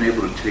 And you've been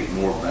able to take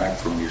more back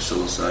from your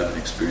psilocybin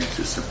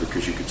experiences simply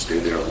because you could stay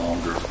there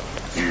longer.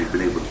 And you've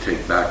been able to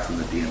take back from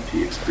the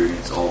DMT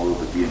experience, although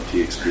the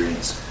DMT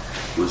experience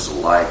was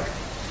like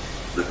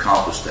the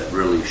compass that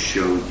really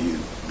showed you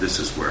this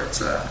is where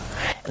it's at.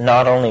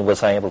 Not only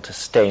was I able to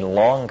stay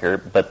longer,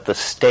 but the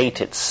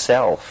state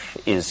itself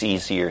is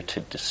easier to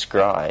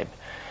describe.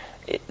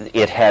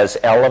 It has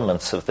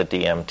elements of the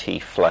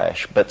DMT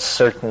flash, but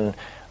certain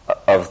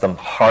of the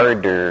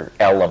harder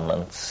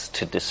elements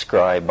to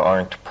describe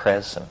aren't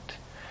present.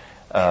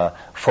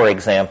 For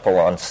example,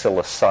 on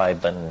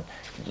psilocybin,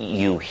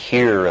 you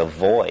hear a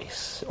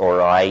voice,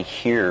 or I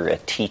hear a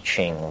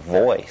teaching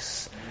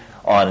voice.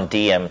 On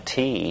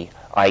DMT,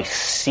 I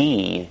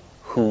see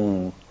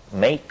who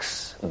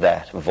makes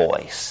that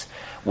voice.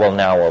 Well,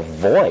 now a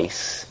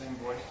voice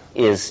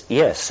is,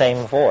 yes,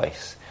 same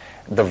voice.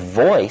 The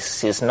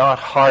voice is not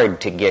hard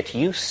to get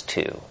used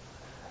to.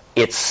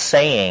 It's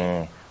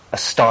saying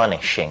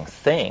astonishing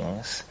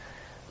things,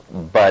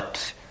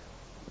 but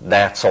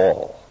that's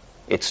all.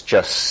 It's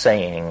just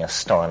saying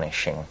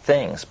astonishing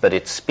things, but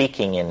it's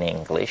speaking in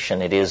English,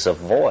 and it is a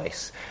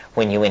voice.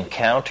 When you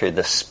encounter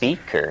the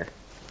speaker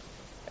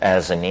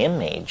as an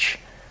image,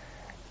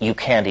 you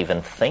can't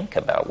even think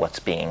about what's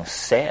being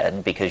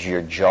said because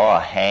your jaw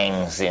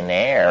hangs in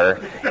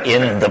air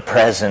in the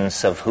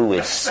presence of who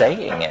is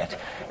saying it.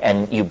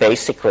 And you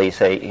basically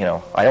say, you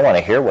know, I don't want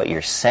to hear what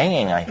you're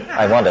saying.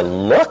 I want to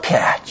look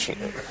at you.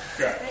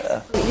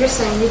 You're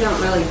saying you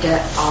don't really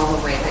get all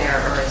the way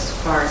there or as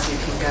far as you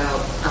can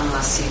go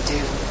unless you do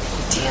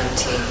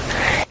DMT.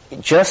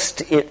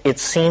 Just, it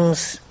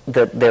seems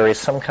that there is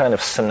some kind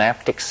of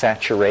synaptic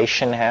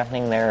saturation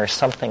happening there or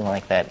something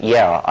like that.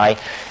 Yeah,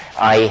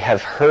 I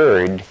have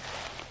heard,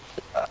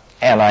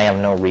 and I have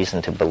no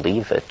reason to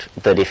believe it,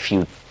 that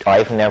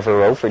I've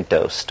never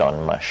overdosed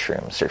on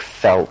mushrooms or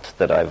felt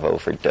that I've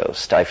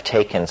overdosed. I've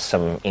taken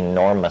some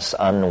enormous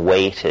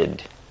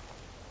unweighed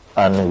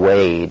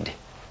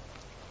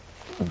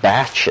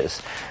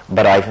batches,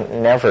 but I've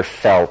never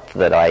felt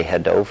that I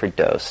had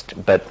overdosed.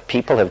 But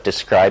people have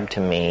described to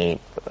me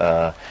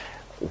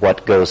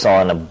what goes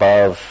on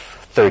above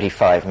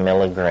 35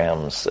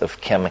 milligrams of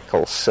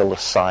chemical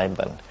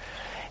psilocybin.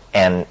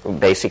 And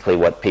basically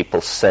what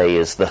people say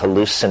is the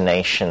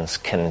hallucinations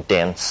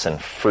condense and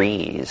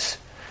freeze.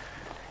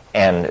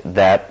 And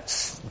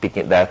that's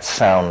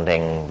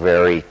sounding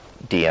very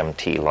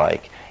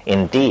DMT-like.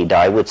 Indeed,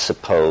 I would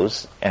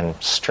suppose, and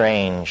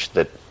strange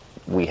that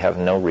we have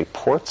no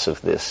reports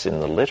of this in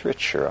the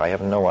literature. I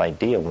have no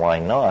idea why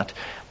not.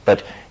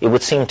 But it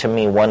would seem to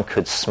me one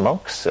could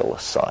smoke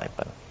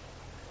psilocybin.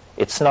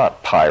 It's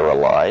not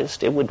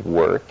pyrolyzed. It would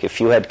work. If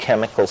you had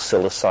chemical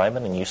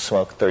psilocybin and you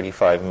smoked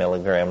 35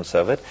 milligrams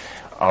of it,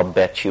 I'll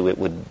bet you it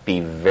would be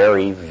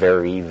very,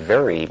 very,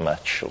 very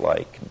much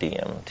like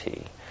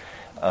DMT.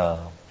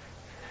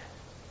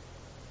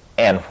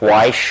 And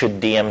why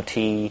should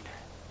DMT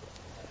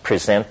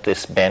present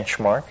this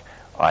benchmark?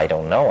 I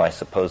don't know. I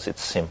suppose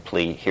it's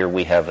simply here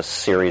we have a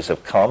series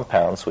of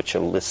compounds which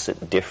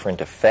elicit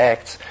different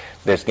effects.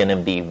 There's going to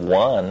be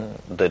one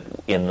that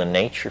in the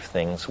nature of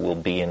things will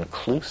be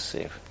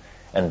inclusive,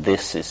 and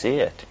this is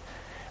it.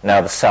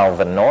 Now the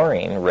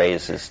salvanorine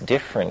raises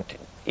different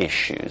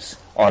issues.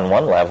 On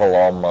one level,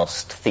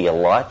 almost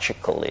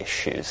theological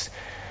issues.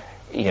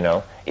 You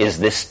know, is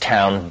this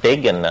town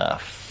big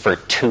enough for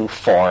two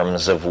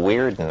forms of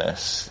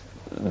weirdness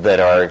that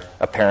are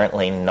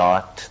apparently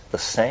not the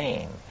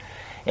same?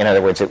 In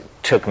other words, it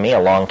took me a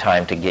long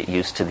time to get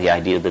used to the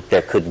idea that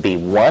there could be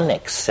one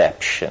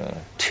exception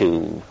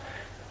to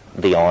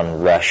the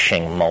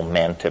onrushing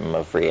momentum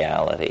of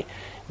reality.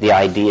 The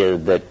idea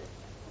that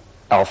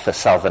alpha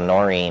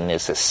salvanorine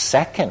is a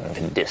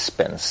second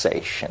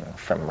dispensation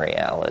from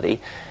reality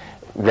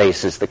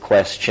raises the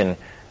question,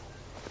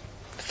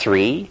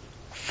 3,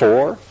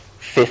 4,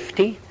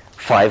 50,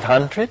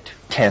 500,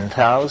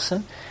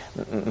 10,000?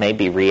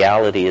 Maybe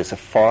reality is a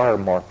far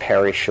more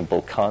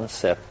perishable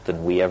concept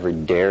than we ever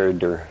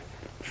dared or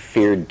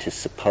feared to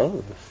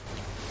suppose.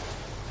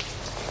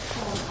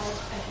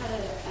 I had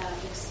an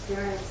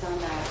experience on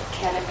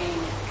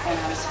ketamine, and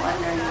I was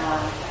wondering,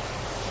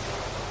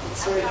 it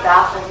sort of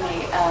baffled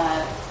me.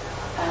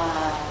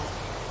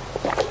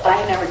 I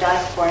had never done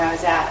it before, and I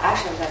was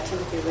at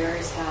Timothy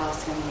Leary's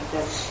house, and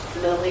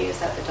the Lily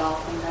is at the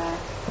Dolphin Back.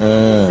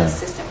 His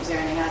assistant was there,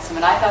 and he had some,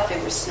 and I thought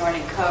they were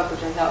snorting coke,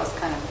 which I thought was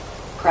kind of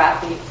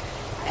crappy.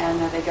 And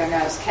they go, no,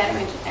 it's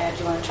ketamine, do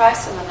you want to try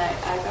some? And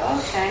I go,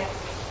 okay.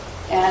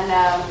 And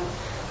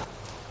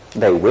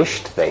they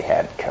wished they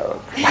had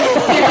coke.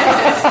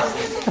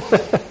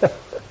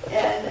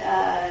 And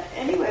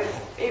anyway,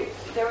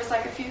 there was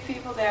like a few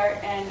people there,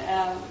 and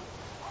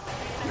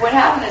what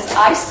happened is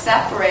I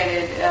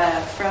separated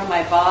from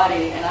my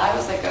body, and I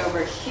was like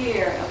over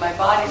here, and my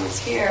body was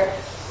here.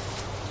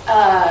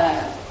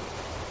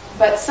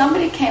 But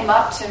somebody came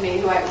up to me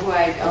who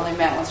I only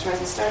met once or twice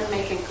and started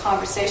making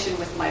conversation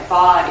with my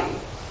body.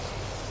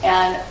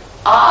 And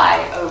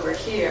I, over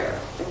here,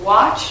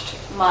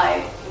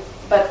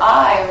 but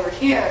I, over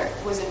here,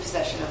 was in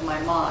possession of my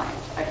mind.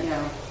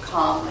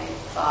 Calmly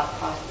thought,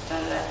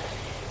 da-da-da.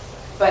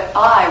 But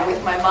I,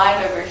 with my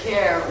mind over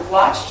here,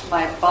 watched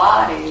my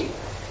body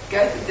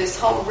go through this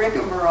whole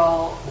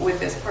rigmarole with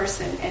this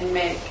person and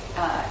make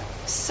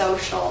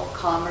social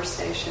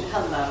conversation.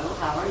 Hello,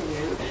 how are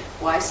you?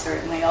 Why,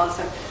 certainly. All this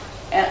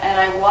stuff. And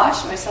I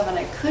watched myself, and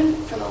I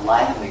couldn't for the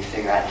life of me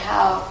figure out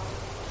how,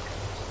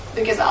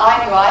 because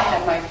I knew I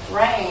had my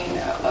brain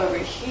over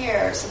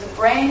here. So the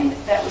brain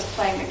that was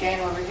playing the game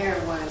over here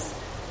was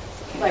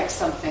like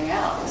something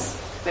else.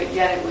 But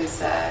yet it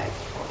was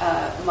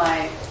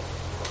my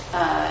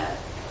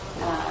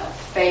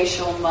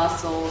facial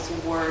muscles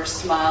were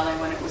smiling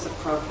when it was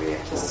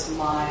appropriate to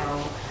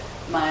smile.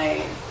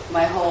 My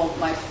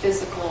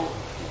physical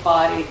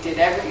body did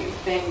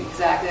everything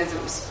exactly as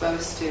it was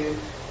supposed to,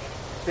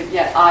 but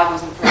yet I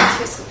wasn't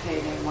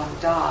participating one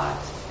dot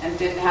and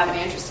didn't have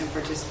any interest in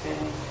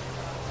participating.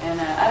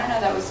 And I don't know,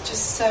 that was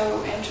just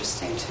so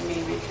interesting to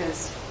me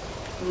because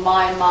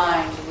my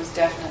mind was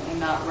definitely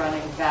not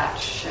running that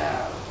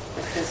show,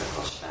 the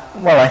physical show.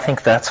 Well, I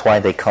think that's why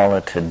they call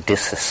it a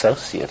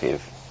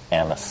dissociative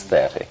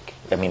anesthetic.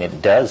 I mean,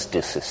 it does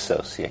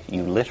disassociate.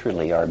 You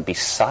literally are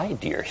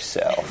beside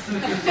yourself.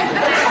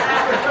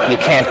 You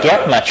can't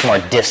get much more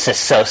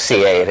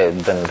disassociated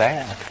than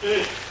that.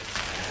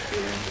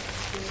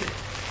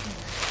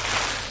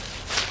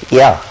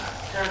 Yeah.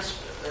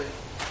 Terence,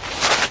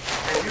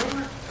 have you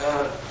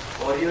ever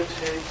audio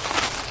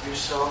taped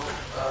yourself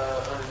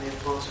under the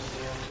influence of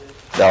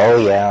DMT? Oh,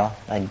 yeah.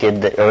 I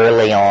did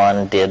early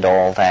on, did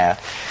all that.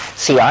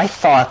 See, I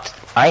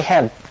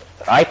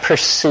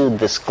pursued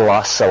this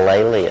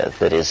glossolalia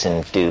that is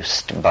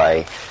induced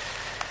by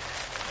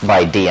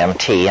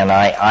DMT, and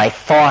I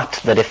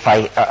thought that if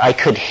I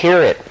could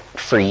hear it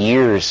for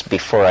years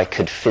before I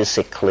could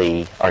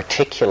physically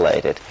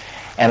articulate it,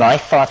 and I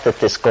thought that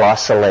this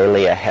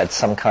glossolalia had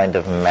some kind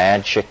of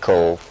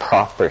magical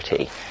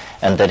property,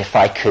 and that if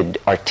I could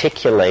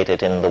articulate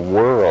it in the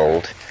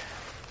world,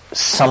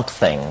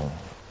 something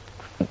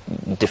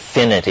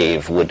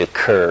definitive would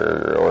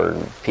occur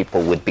or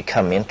people would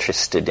become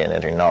interested in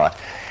it or not.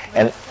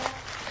 And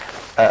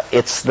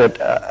it's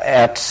that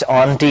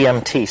on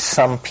DMT,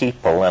 some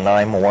people, and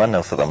I'm one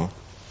of them,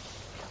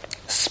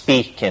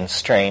 speak in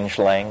strange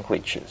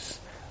languages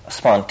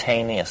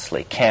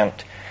spontaneously.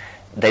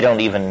 They don't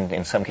even,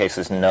 in some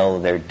cases,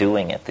 know they're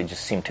doing it. They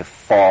just seem to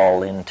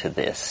fall into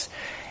this.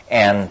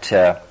 And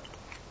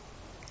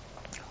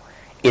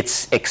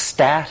it's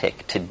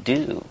ecstatic to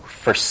do.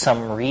 For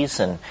some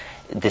reason,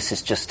 this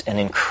is just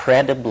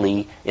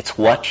it's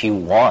what you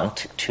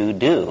want to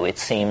do. It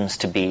seems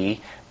to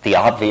be the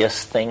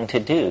obvious thing to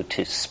do,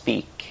 to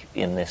speak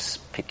in this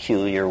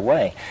peculiar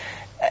way.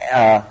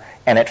 And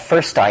at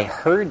first I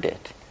heard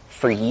it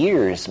for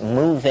years,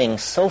 moving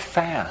so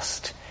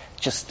fast.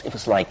 It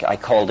was like, I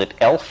called it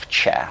elf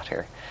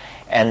chatter.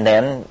 And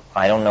then,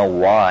 I don't know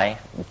why,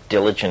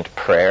 diligent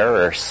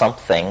prayer or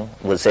something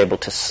was able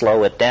to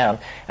slow it down,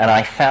 and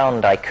I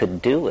found I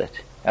could do it.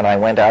 And I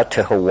went out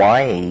to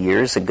Hawaii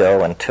years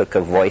ago and took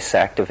a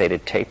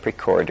voice-activated tape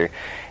recorder,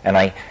 and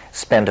I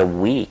spent a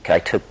week. I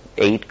took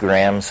 8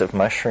 grams of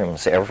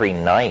mushrooms every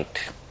night,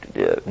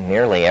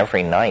 nearly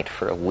every night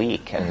for a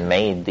week, and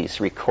made these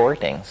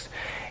recordings.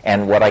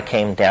 And what I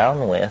came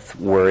down with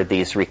were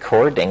these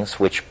recordings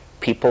which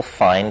people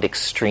find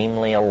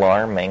extremely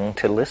alarming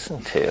to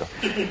listen to.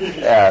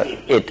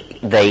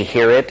 They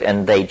hear it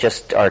and they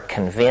just are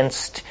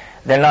convinced.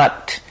 They're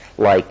not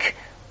like,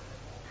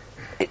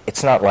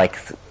 it's not like,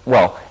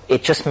 well,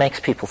 it just makes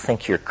people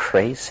think you're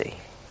crazy.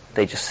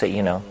 They just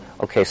say,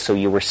 okay, so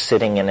you were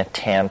sitting in a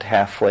tent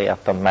halfway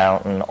up a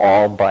mountain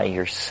all by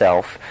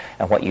yourself,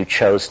 and what you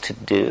chose to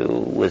do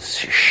was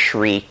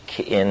shriek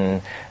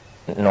in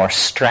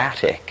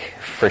Nostratic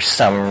for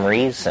some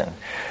reason.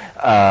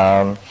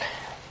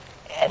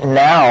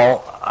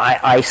 Now,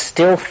 I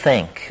still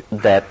think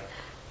that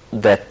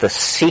the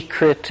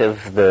secret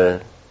of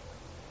the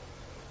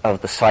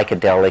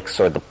psychedelics,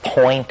 or the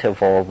point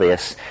of all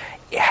this,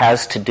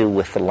 has to do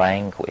with the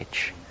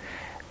language.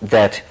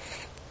 That,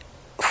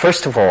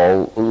 first of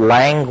all,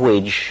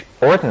 language,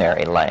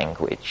 ordinary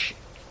language,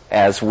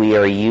 as we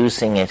are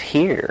using it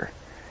here,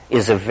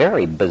 is a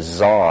very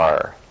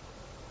bizarre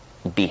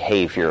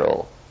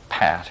behavioral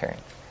pattern.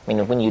 I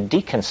mean, when you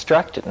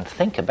deconstruct it and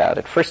think about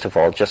it, first of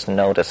all, just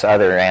notice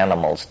other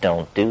animals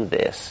don't do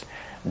this.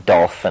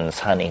 Dolphins,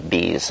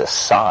 honeybees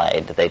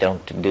aside, they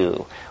don't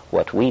do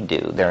what we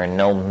do. There are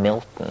no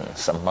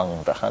Miltons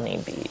among the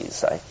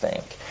honeybees, I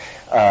think.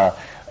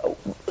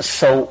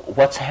 So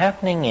what's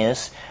happening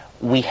is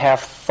we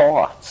have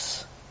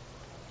thoughts.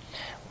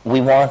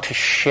 We want to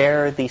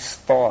share these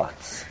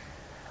thoughts.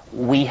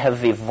 We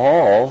have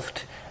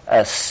evolved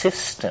a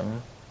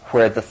system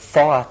where the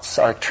thoughts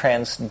are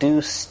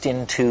transduced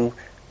into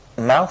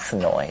mouth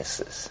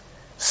noises,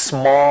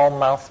 small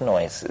mouth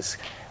noises,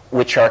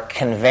 which are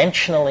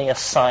conventionally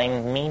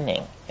assigned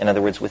meaning. In other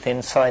words,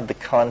 inside the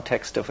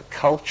context of a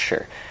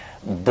culture,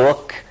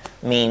 book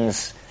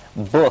means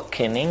book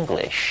in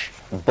English.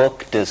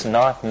 Book does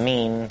not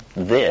mean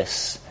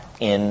this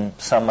in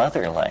some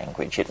other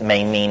language. It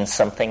may mean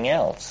something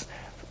else,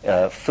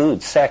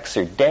 food, sex,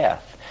 or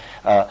death.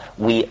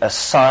 We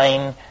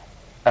assign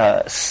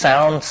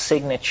sound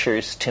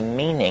signatures to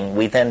meaning.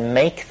 We then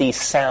make these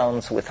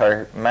sounds with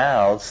our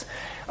mouths.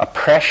 A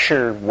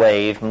pressure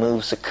wave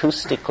moves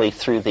acoustically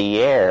through the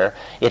air.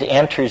 It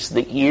enters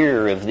the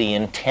ear of the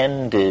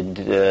intended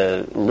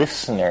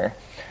listener.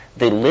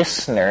 The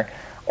listener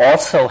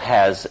also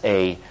has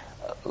a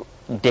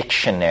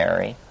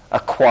dictionary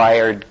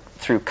acquired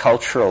through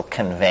cultural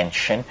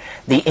convention.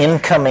 The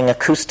incoming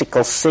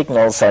acoustical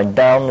signals are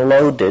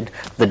downloaded.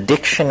 The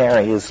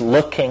dictionary is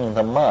looking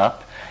them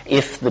up.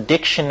 If the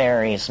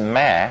dictionaries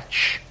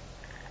match,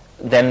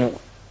 then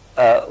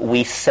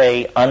we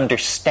say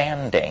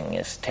understanding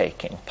is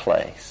taking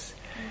place.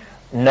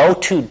 No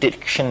two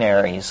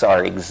dictionaries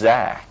are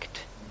exact.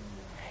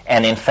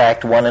 And in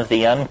fact, one of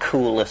the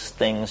uncoolest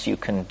things you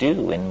can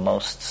do in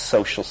most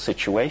social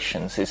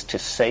situations is to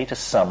say to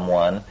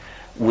someone,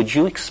 would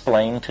you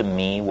explain to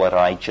me what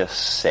I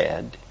just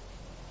said?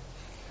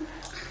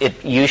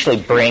 It usually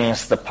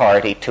brings the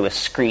party to a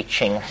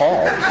screeching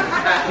halt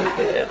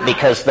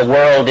because the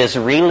world is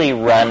really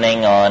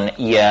running on, oh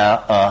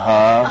yeah,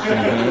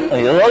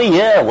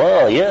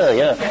 well,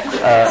 yeah.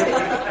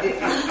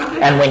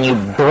 And when you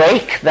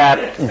break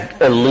that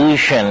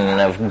illusion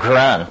of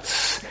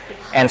grunts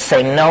and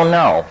say,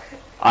 no,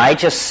 I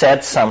just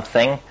said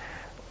something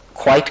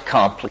quite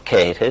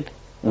complicated,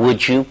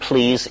 would you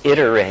please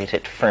iterate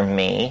it for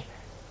me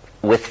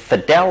with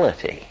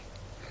fidelity?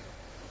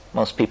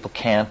 Most people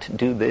can't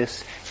do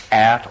this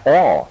at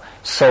all.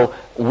 So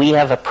we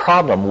have a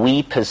problem.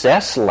 We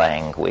possess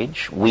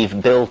language.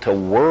 We've built a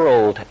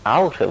world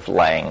out of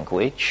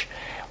language.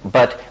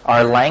 But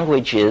our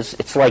language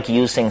it's like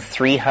using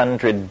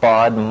 300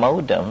 baud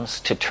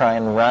modems to try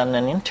and run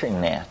an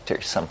internet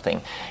or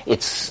something.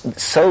 It's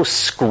so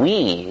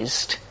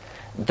squeezed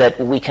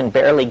that we can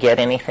barely get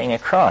anything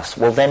across.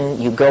 Well,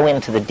 then you go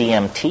into the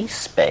DMT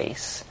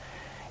space,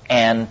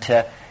 and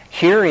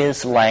here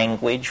is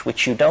language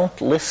which you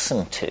don't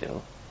listen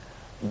to,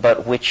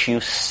 but which you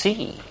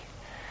see.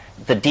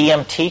 The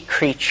DMT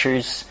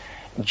creatures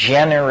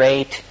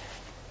generate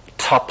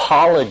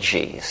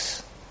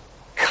topologies,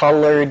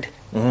 colored,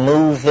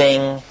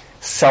 moving,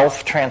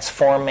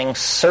 self-transforming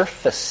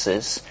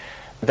surfaces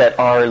that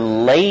are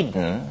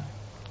laden,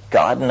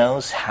 God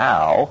knows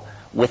how,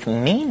 with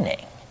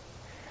meaning.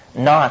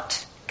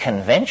 Not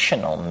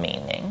conventional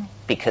meaning,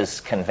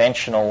 because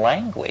conventional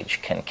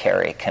language can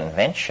carry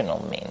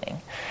conventional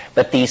meaning.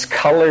 But these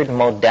colored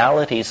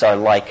modalities are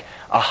like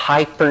a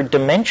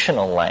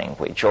hyperdimensional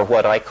language, or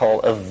what I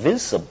call a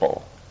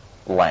visible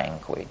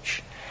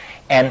language.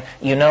 And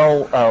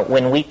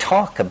when we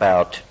talk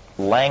about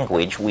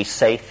language, we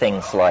say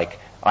things like,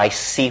 I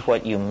see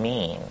what you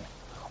mean,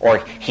 or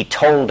he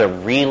told a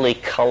really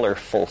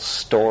colorful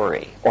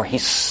story, or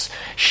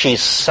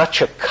she's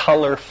such a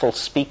colorful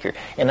speaker.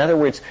 In other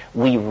words,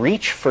 we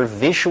reach for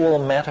visual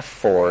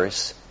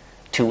metaphors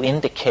to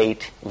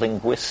indicate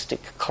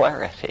linguistic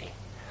clarity.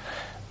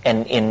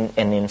 And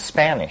in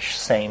Spanish,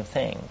 same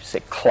thing. You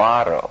say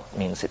claro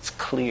means it's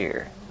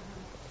clear.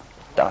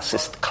 Das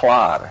ist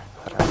klar.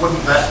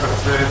 Wouldn't that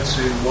refer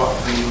to what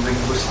the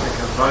linguistic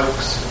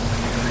evokes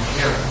in the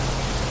hearer,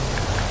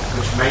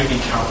 which may be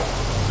color?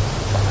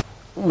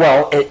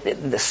 Well,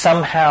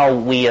 somehow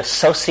we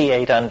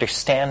associate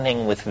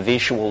understanding with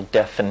visual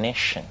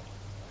definition.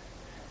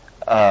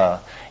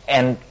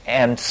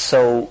 And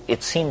so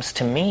it seems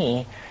to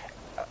me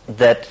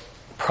that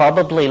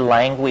probably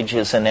language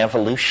is an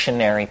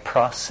evolutionary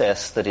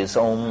process that is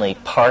only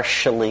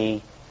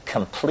partially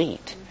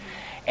complete.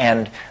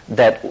 And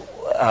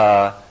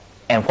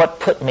what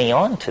put me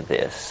on to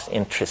this,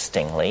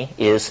 interestingly,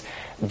 is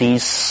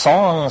these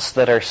songs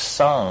that are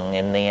sung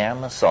in the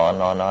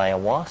Amazon on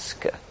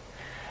ayahuasca.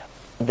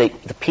 The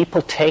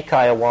people take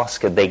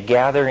ayahuasca, they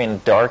gather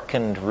in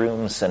darkened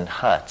rooms and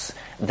huts.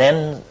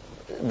 Then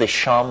the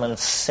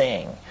shamans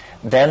sing.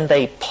 Then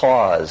they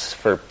pause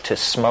to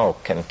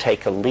smoke and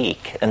take a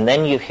leak. And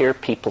then you hear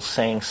people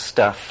saying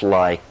stuff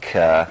like,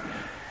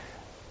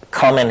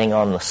 commenting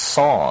on the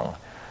song,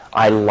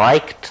 I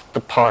liked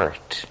the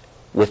part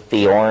with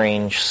the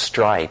orange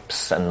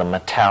stripes and the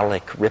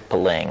metallic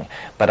rippling,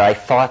 but I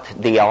thought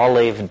the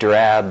olive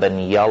drab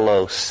and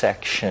yellow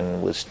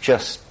section was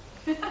just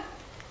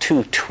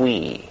too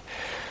twee.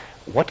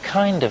 What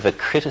kind of a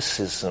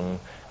criticism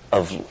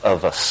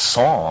of a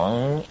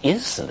song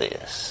is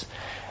this?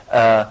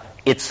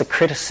 It's a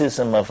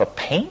criticism of a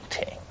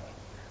painting,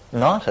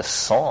 not a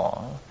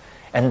song.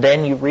 And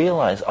then you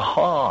realize,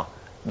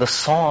 the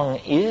song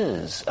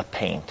is a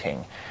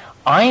painting.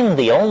 I'm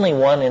the only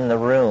one in the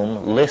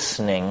room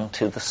listening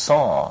to the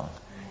song.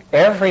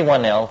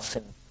 Everyone else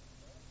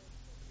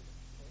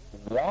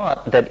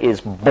that is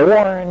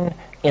born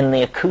in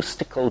the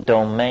acoustical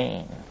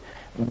domain,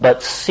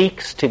 but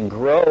seeks to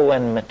grow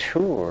and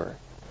mature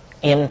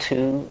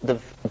into the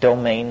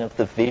domain of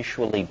the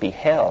visually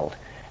beheld.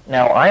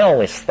 Now, I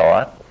always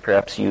thought,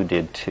 perhaps you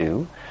did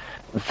too,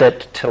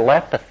 that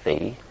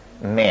telepathy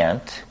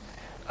meant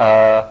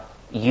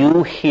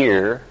you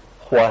hear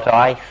what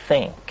I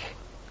think.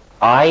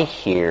 I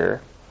hear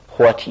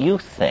what you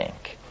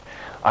think.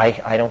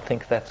 I don't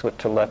think that's what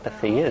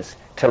telepathy is.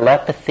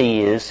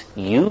 Telepathy is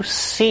you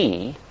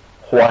see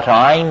what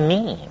I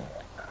mean.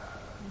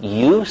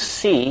 You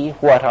see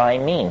what I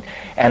mean.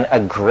 And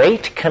a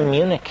great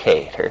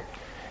communicator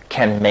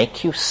can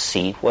make you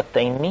see what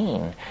they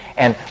mean.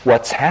 And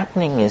what's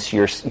happening is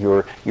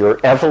your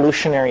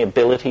evolutionary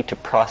ability to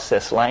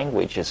process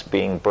language is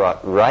being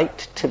brought right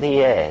to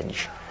the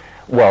edge.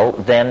 Well,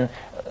 then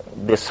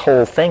this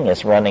whole thing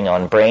is running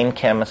on brain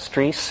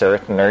chemistry,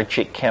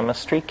 serotonergic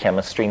chemistry,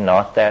 chemistry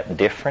not that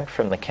different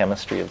from the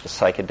chemistry of the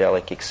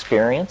psychedelic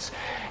experience.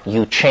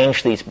 You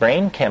change these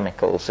brain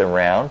chemicals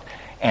around,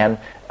 and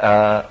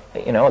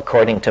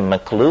according to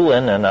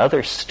McLuhan and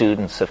other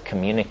students of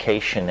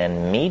communication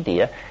and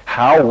media,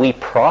 how we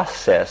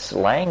process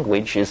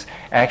language is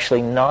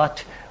actually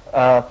not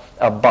a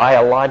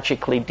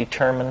biologically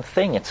determined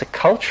thing. It's a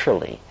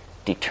culturally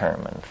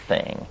determined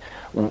thing.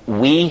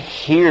 We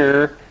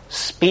hear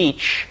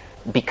speech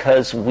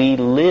because we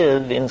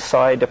live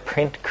inside a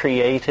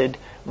print-created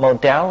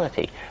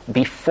modality.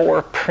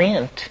 Before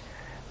print,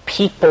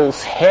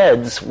 people's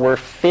heads were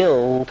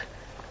filled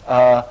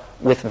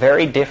with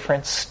very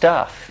different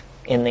stuff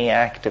in the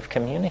act of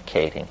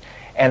communicating.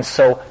 And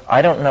so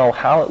I don't know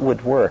how it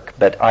would work,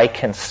 but I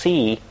can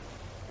see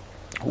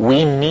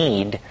we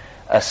need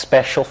a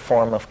special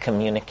form of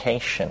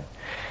communication.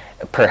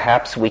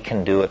 Perhaps we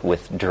can do it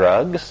with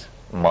drugs,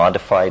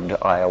 modified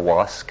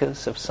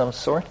ayahuascas of some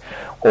sort,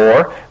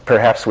 or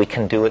perhaps we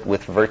can do it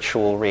with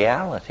virtual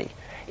reality.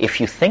 If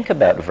you think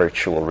about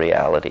virtual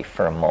reality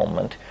for a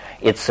moment,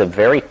 it's a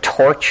very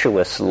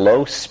tortuous,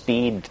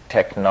 low-speed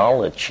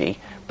technology,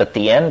 but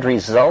the end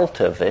result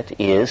of it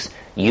is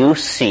you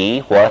see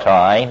what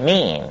I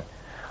mean.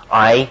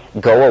 I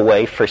go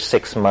away for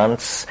 6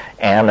 months,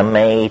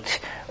 animate,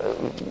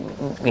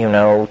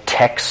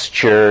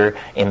 texture,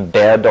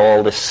 embed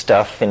all this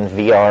stuff in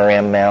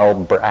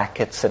VRML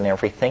brackets and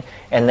everything.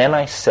 And then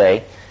I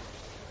say,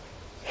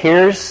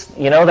 here's,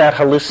 that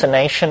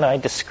hallucination I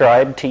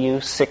described to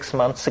you 6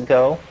 months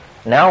ago?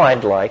 Now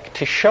I'd like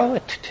to show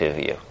it to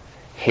you.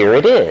 Here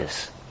it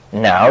is.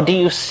 Now do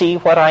you see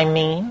what I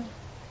mean?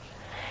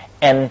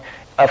 And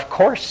of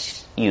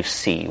course you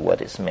see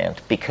what is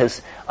meant,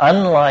 because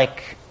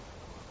unlike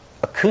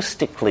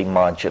acoustically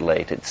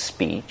modulated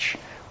speech,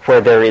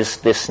 where there is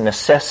this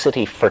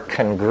necessity for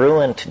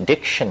congruent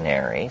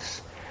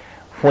dictionaries,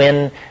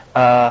 when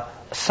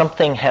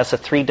something has a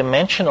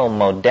three-dimensional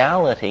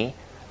modality,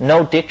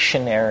 no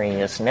dictionary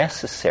is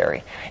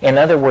necessary. In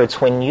other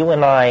words, when you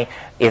and I,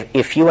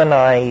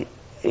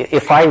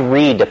 if I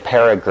read a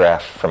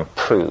paragraph from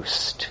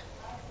Proust,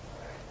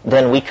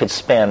 then we could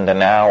spend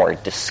an hour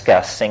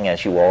discussing,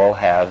 as you all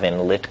have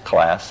in lit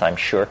class, I'm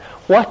sure,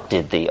 what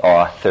did the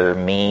author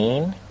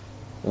mean?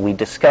 We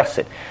discuss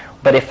it.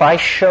 But if I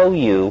show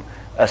you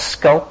a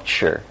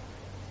sculpture,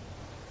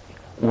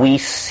 we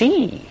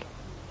see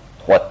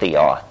what the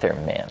author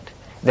meant.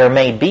 There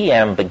may be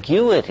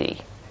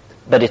ambiguity,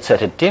 but it's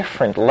at a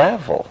different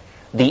level.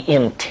 The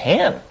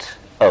intent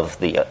of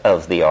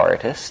the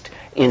artist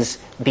is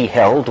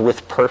beheld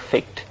with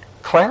perfect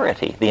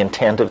clarity. The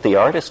intent of the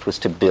artist was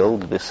to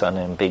build this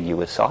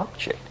unambiguous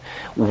object.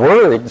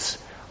 Words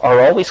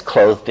are always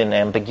clothed in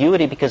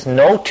ambiguity because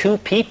no two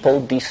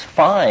people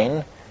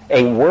define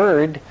a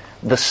word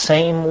the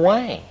same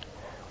way.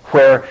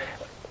 Where,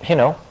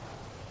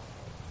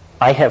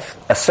 I have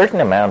a certain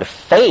amount of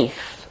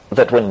faith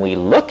that when we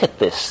look at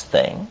this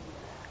thing,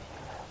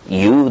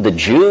 you the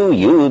Jew,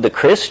 you the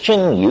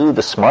Christian, you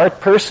the smart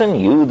person,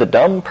 you the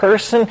dumb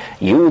person,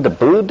 you the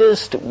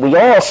Buddhist, we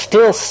all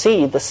still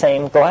see the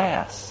same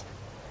glass.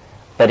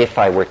 But if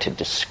I were to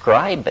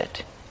describe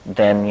it,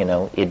 then,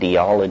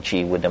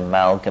 ideology would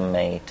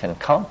amalgamate and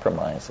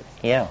compromise it.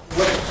 Yeah.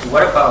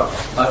 What about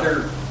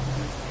other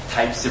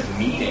types of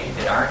meaning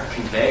that aren't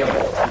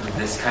conveyable through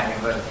this kind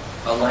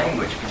of a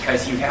language?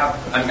 Because you have,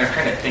 I'm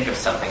trying to think of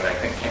something that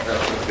I can't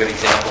really think of a good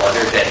example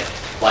other than,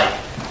 like,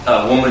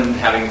 a woman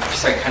having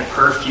some kind of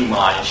perfume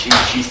on, and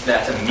she's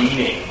that's a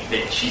meaning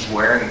that she's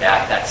wearing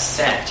that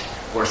scent,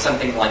 or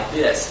something like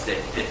this that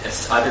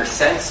other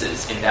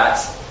senses, and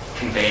that's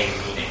conveying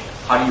meaning.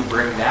 How do you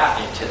bring that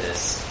into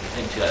this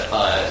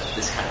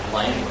kind of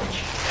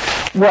language?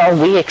 Well,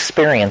 we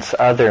experience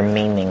other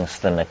meanings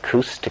than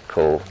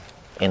acoustical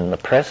in the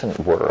present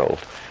world.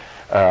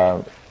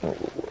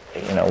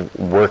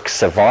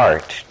 Works of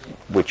art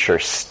which are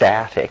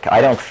static.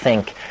 I don't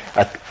think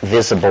a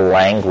visible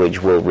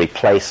language will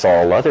replace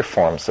all other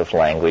forms of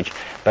language,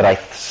 but I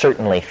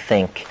certainly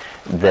think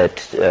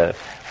that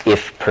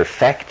if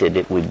perfected,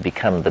 it would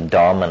become the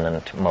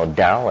dominant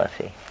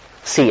modality.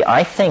 See,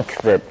 I think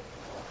that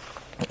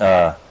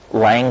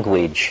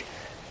language,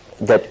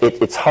 that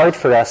it's hard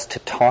for us to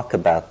talk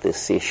about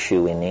this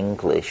issue in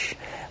English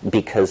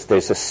because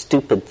there's a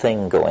stupid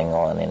thing going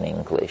on in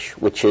English,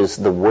 which is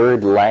the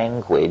word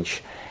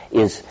language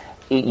is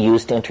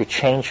used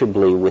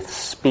interchangeably with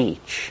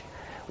speech.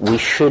 We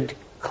should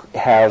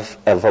have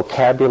a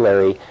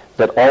vocabulary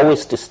that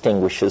always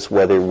distinguishes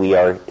whether we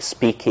are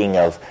speaking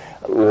of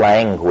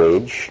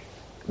language,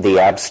 the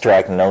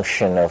abstract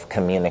notion of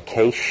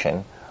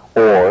communication,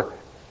 or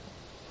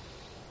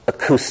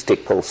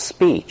acoustical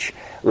speech.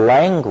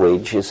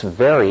 Language is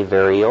very,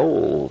 very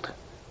old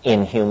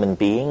in human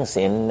beings,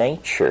 in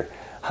nature.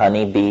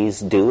 Honeybees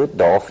do it,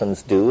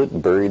 dolphins do it,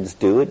 birds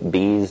do it,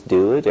 bees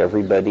do it,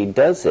 everybody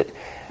does it.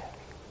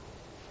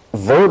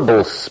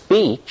 Verbal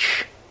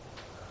speech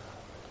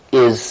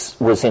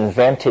was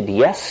invented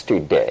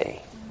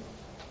yesterday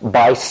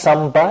by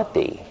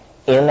somebody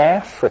in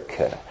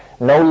Africa,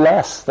 no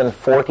less than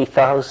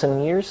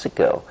 40,000 years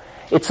ago.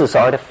 It's as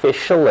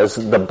artificial as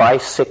the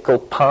bicycle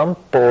pump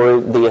or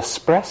the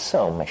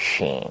espresso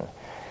machine.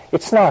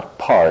 It's not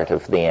part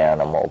of the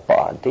animal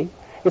body.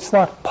 It's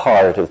not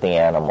part of the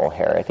animal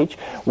heritage.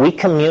 We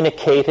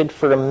communicated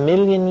for 1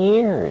 million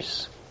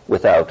years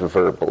without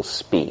verbal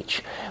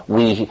speech.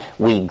 We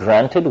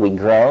grunted, we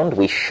groaned,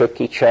 we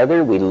shook each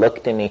other, we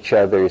looked in each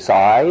other's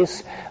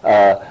eyes,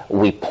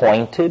 we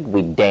pointed,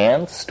 we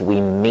danced, we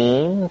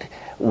memed,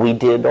 we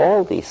did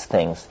all these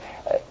things.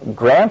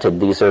 Granted,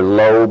 these are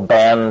low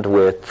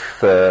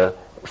bandwidth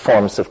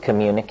forms of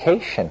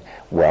communication.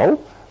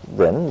 Well,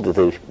 then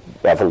the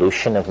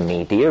evolution of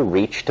media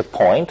reached a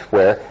point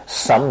where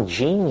some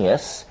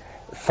genius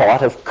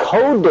thought of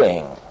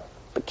coding,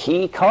 the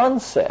key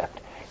concept.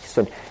 He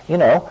said,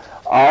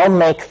 I'll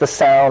make the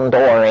sound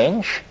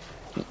orange,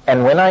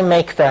 and when I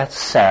make that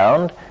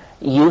sound,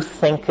 you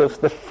think of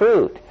the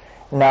fruit.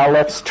 Now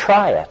let's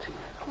try it.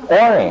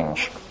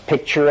 Orange.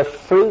 Picture of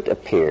fruit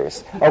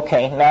appears.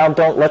 Okay, now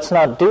let's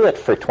not do it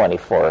for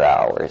 24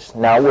 hours.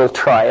 Now we'll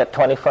try it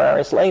 24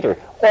 hours later.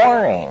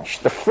 Orange,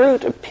 the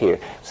fruit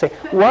appears. Say,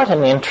 what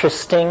an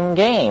interesting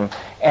game.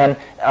 And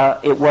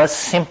it was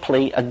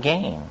simply a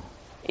game.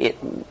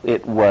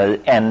 It was,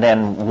 and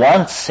then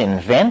once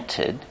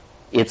invented,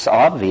 its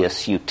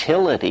obvious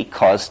utility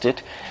caused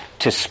it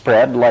to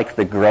spread like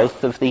the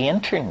growth of the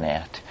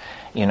internet.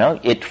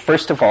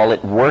 First of all,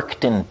 it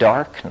worked in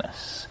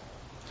darkness,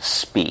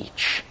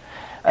 speech.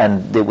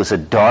 And there was a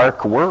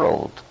dark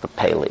world, the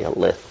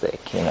Paleolithic,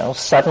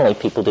 Suddenly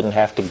people didn't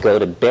have to go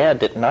to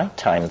bed at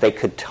nighttime. They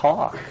could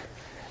talk.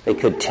 They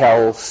could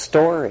tell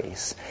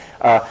stories.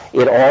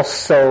 It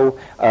also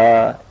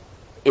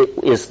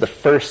it is the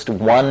first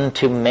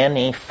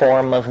one-to-many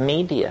form of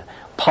media.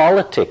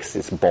 Politics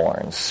is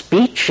born.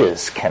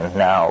 Speeches can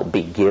now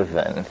be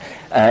given.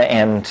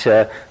 And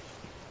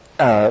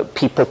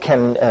people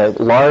can,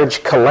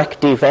 large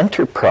collective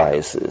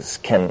enterprises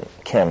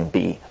can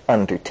be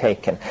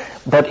undertaken.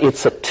 But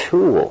it's a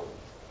tool.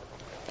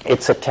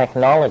 It's a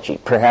technology,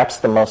 perhaps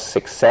the most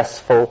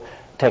successful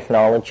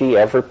technology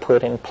ever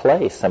put in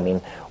place. I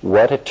mean,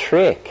 what a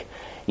trick.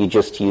 You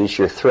just use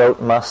your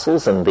throat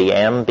muscles and the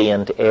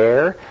ambient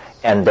air,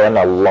 and then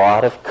a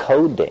lot of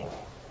coding.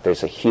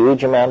 There's a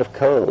huge amount of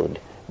code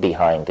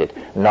behind it.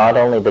 Not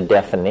only the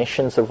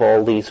definitions of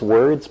all these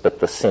words, but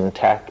the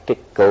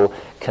syntactical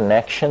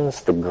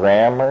connections, the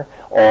grammar,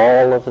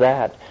 all of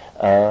that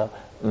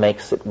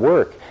makes it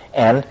work.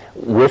 And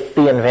with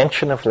the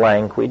invention of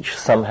language,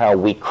 somehow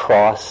we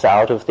cross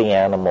out of the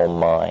animal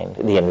mind,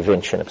 the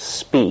invention of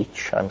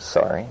speech,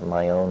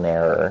 my own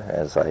error,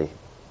 as I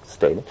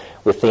stated.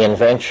 With the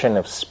invention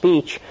of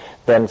speech,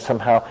 then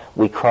somehow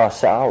we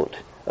cross out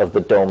of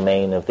the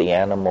domain of the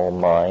animal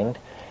mind,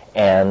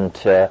 and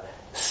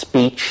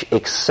speech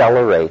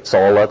accelerates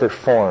all other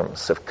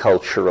forms of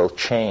cultural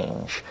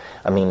change.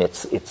 I mean,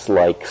 it's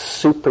like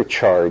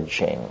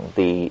supercharging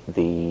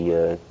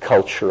the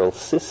cultural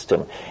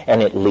system,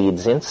 and it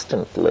leads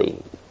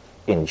instantly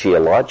in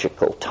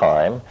geological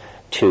time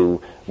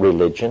to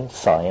religion,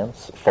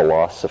 science,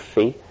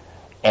 philosophy,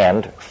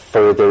 and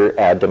further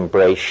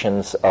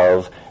adumbrations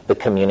of the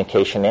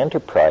communication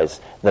enterprise.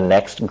 The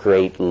next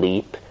great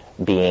leap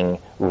being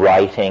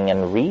writing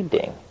and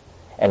reading.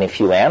 And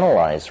if you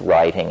analyze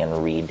writing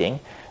and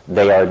reading,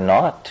 they are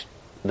not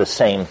the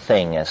same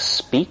thing as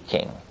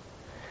speaking,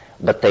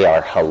 but they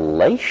are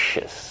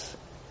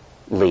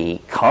hellaciously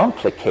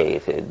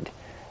complicated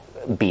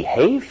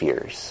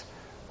behaviors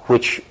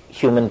which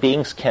human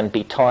beings can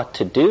be taught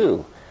to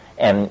do.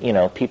 And,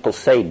 people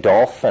say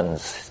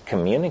dolphins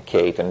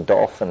communicate and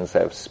dolphins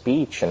have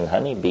speech and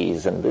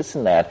honeybees and this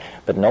and that,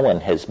 but no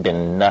one has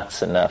been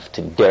nuts enough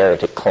to dare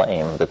to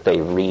claim that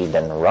they read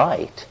and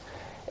write.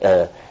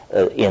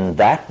 In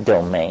that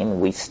domain,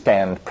 we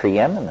stand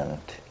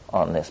preeminent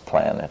on this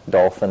planet.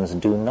 Dolphins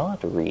do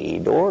not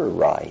read or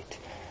write.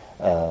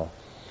 And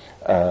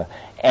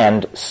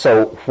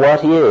so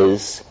what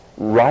is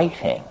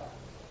writing?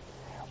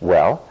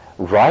 Well,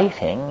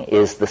 writing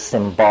is the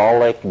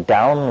symbolic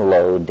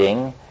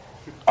downloading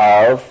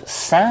of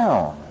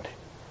sound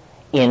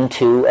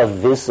into a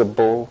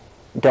visible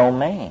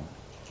domain.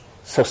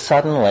 So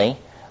suddenly,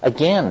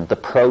 again, the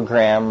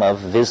program of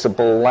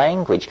visible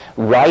language.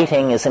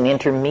 Writing is an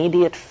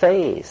intermediate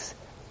phase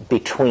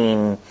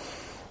between,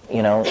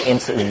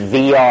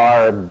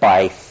 VR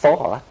by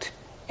thought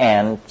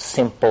and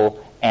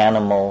simple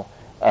animal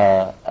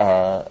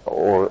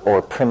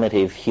or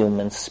primitive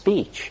human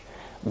speech.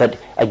 But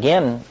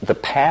again, the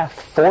path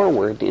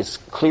forward is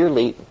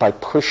clearly by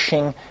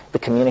pushing the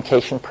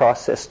communication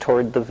process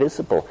toward the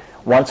visible.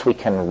 Once we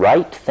can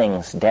write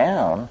things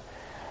down,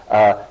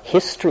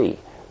 history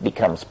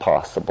becomes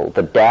possible.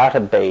 The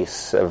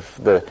database of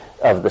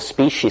the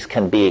species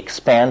can be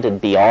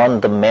expanded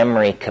beyond the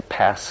memory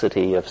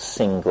capacity of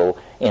single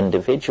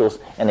individuals.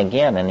 And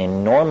again, an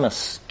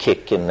enormous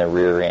kick in the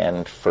rear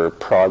end for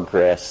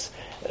progress,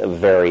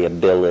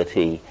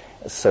 variability,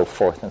 so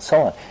forth and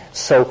so on.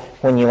 So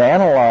when you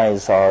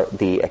analyze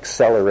the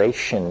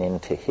acceleration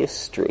into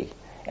history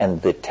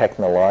and the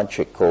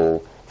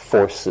technological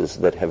forces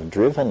that have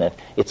driven it,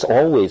 it's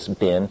always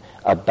been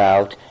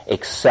about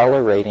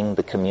accelerating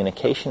the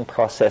communication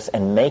process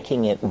and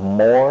making it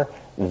more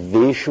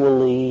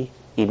visually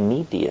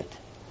immediate.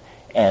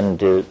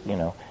 And,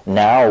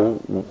 now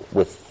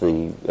with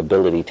the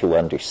ability to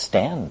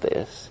understand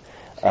this,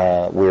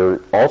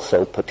 we're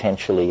also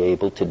potentially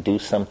able to do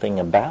something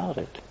about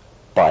it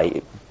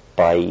by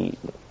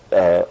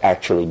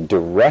actually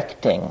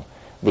directing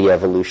the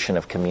evolution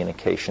of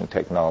communication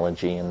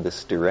technology in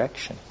this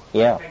direction.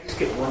 Yeah. Can I just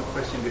get one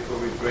question before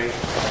we break?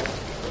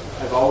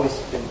 I've always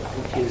been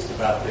confused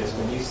about this.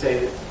 When you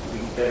say that we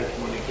can better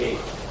communicate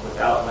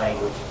without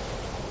language,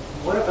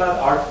 what about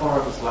art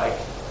forms like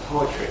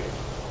poetry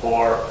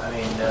or,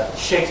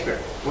 Shakespeare,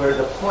 where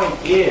the point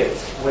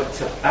is, what it's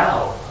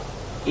about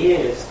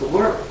is the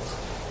words?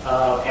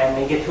 And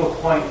they get to a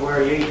point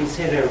where you can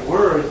say they're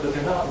words, but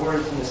they're not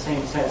words in the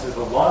same sense as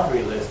a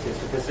laundry list is,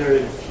 because they're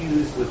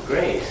infused with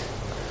grace.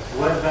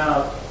 What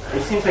about,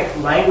 it seems like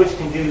language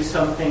can do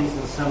some things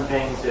and some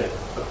things that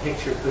a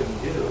picture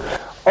couldn't do.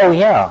 Oh,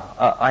 yeah.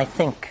 I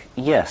think,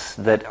 yes,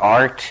 that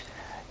art,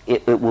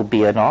 it will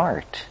be an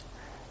art.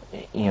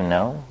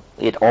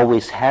 It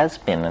always has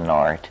been an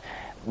art.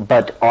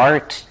 But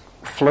art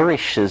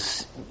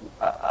flourishes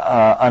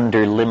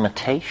under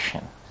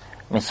limitation.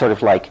 I mean, sort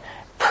of like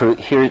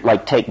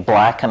take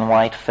black and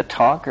white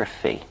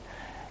photography.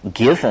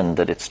 Given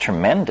that it's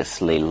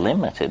tremendously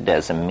limited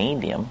as a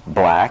medium,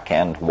 black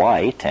and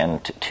white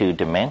and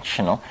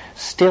two-dimensional,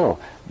 still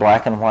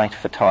black and white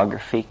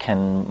photography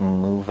can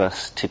move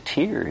us to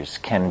tears,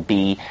 can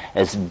be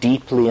as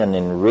deeply and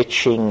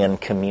enriching and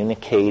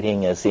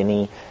communicating as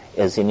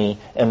any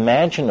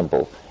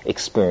imaginable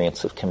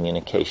experience of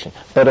communication,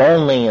 but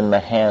only in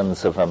the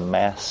hands of a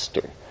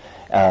master.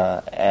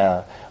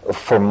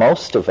 For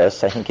most of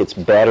us, I think it's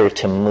better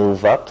to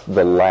move up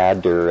the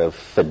ladder of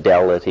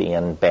fidelity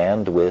and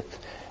bandwidth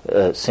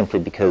simply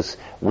because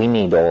we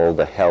need all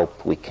the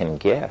help we can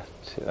get.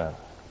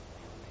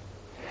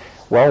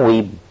 Well,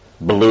 we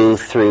blew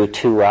through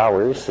 2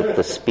 hours at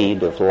the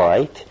speed of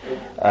light.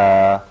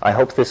 I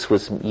hope this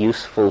was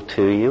useful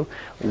to you.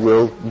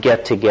 We'll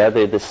get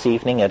together this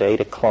evening at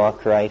 8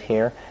 o'clock right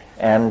here,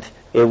 and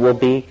it will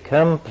be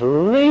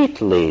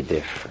completely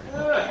different.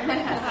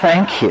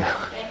 Thank you.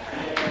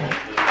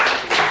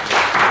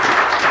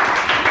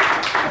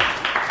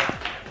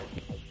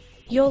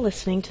 You're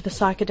listening to the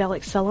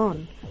Psychedelic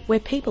Salon, where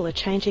people are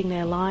changing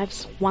their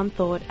lives one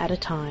thought at a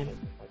time.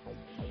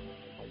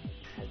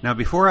 Now,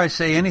 before I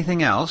say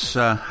anything else,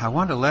 I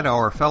want to let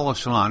our fellow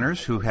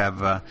saloners who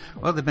have,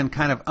 they've been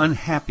kind of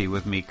unhappy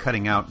with me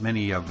cutting out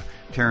many of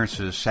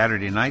Terence's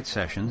Saturday night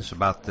sessions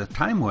about the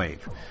time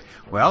wave.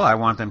 Well, I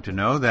want them to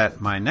know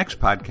that my next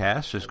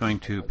podcast is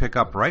going to pick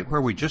up right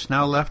where we just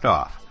now left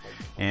off,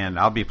 and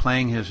I'll be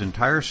playing his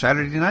entire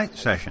Saturday night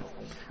session.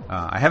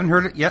 I haven't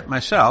heard it yet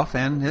myself,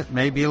 and it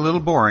may be a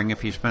little boring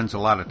if he spends a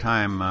lot of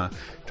time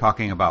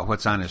talking about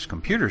what's on his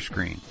computer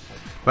screen.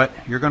 But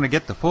you're going to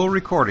get the full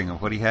recording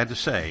of what he had to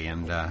say,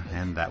 and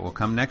that will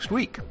come next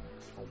week.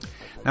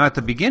 Now, at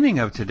the beginning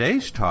of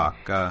today's talk,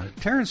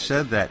 Terence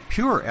said that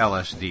pure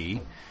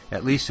LSD,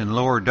 at least in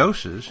lower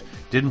doses,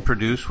 didn't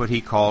produce what he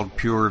called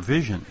pure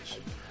visions.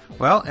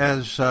 Well,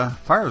 as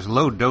far as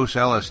low-dose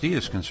LSD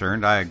is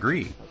concerned, I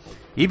agree.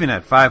 Even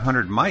at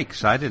 500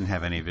 mics, I didn't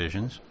have any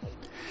visions.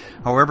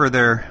 However,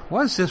 there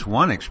was this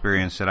one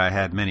experience that I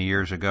had many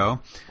years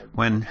ago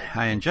when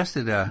I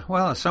ingested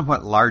a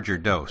somewhat larger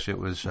dose. It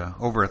was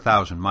over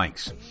 1,000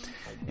 mics.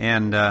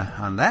 And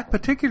on that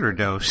particular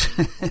dose,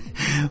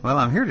 well,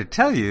 I'm here to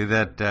tell you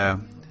that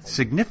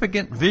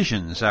significant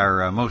visions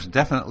are most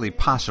definitely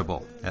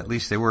possible. At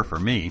least they were for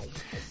me.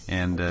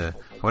 And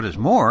what is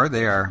more,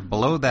 they are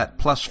below that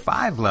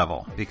 +5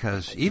 level,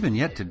 because even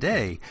yet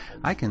today,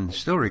 I can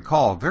still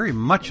recall very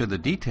much of the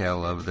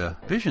detail of the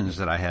visions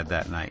that I had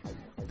that night.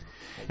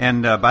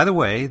 And by the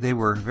way, they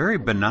were very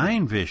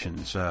benign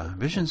visions,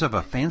 visions of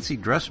a fancy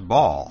dress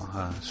ball,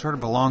 sort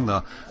of along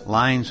the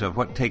lines of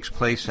what takes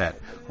place at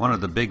one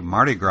of the big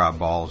Mardi Gras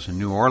balls in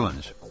New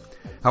Orleans.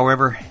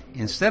 However,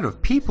 instead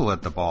of people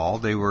at the ball,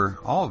 they were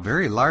all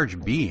very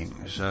large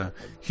beings,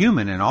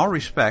 human in all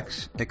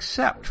respects,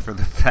 except for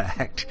the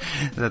fact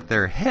that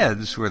their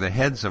heads were the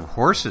heads of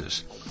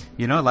horses,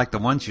 like the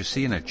ones you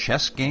see in a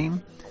chess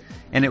game.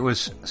 And it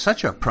was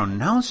such a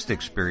pronounced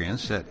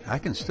experience that I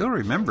can still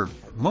remember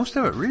most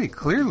of it really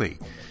clearly.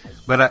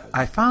 But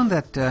I found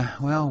that,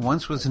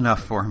 once was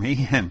enough for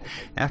me, and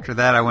after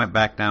that I went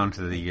back down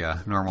to the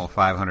normal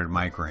 500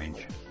 mic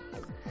range.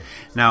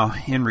 Now,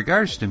 in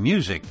regards to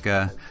music,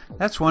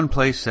 that's one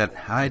place that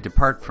I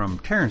depart from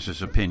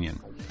Terence's opinion.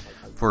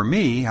 For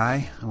me,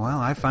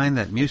 I find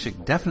that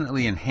music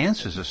definitely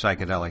enhances a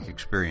psychedelic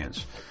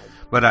experience.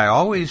 But I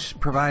always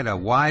provide a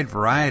wide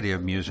variety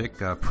of music,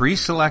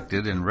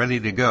 pre-selected and ready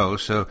to go,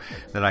 so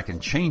that I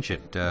can change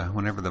it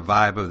whenever the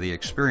vibe of the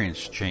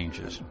experience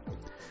changes.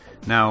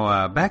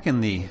 Now, back in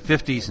the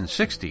 50s and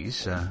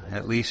 60s,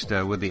 at least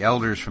with the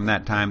elders from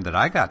that time that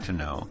I got to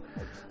know,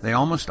 they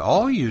almost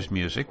all used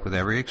music with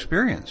every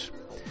experience.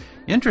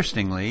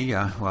 Interestingly,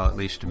 at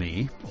least to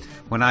me,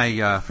 when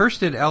I first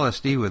did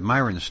LSD with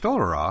Myron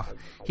Stolaroff,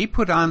 he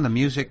put on the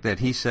music that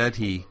he said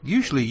he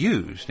usually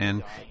used,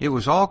 and it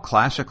was all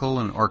classical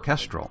and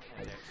orchestral.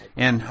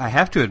 And I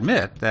have to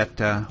admit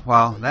that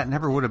while that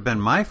never would have been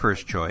my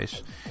first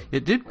choice,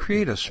 it did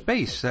create a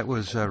space that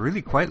was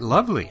really quite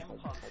lovely.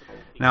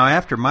 Now,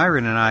 after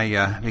Myron and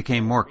I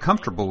became more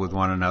comfortable with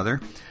one another,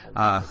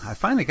 I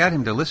finally got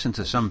him to listen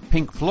to some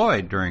Pink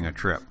Floyd during a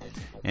trip.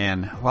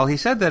 And while he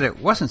said that it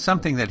wasn't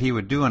something that he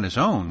would do on his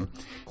own,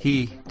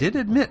 he did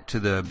admit to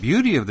the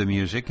beauty of the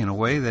music in a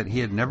way that he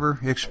had never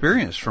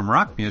experienced from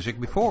rock music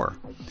before.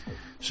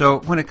 So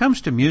when it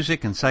comes to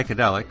music and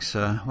psychedelics,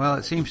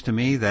 it seems to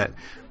me that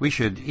we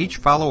should each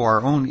follow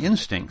our own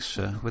instincts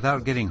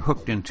without getting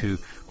hooked into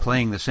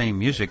playing the same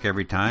music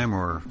every time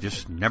or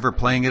just never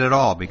playing it at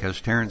all because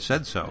Terence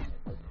said so.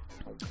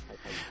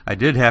 I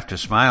did have to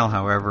smile,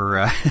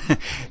 however,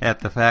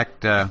 at the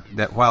fact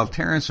that while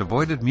Terence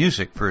avoided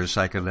music for his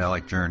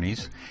psychedelic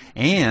journeys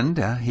and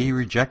he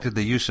rejected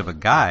the use of a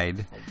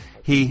guide,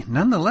 he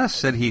nonetheless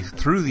said he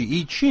threw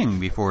the I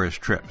Ching before his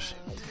trips.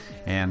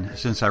 And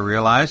since I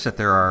realize that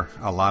there are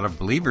a lot of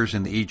believers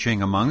in the I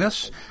Ching among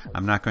us,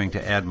 I'm not going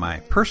to add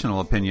my personal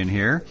opinion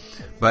here,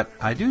 but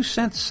I do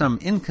sense some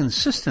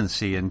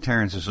inconsistency in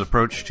Terence's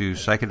approach to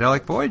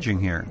psychedelic voyaging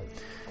here.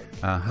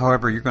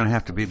 However, you're going to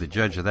have to be the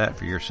judge of that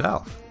for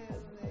yourself.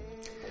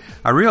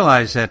 I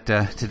realize that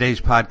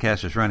today's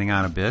podcast is running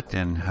on a bit,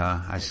 and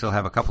I still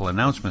have a couple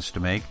announcements to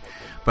make,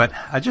 but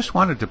I just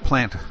wanted to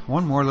plant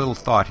one more little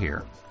thought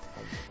here.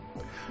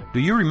 Do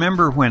you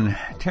remember when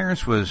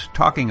Terence was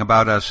talking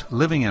about us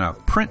living in a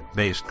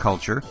print-based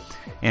culture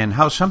and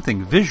how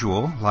something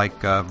visual,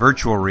 like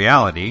virtual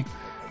reality,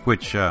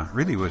 which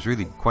really was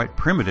quite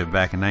primitive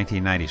back in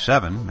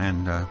 1997,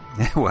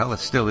 and, well, it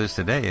still is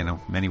today in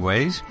many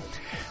ways.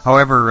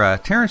 However,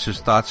 Terence's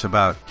thoughts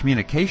about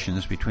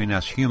communications between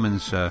us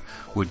humans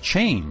would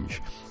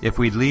change if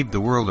we'd leave the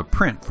world of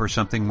print for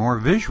something more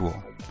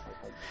visual.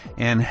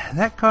 And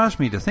that caused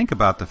me to think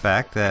about the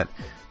fact that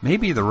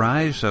maybe the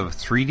rise of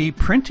 3D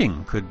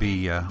printing could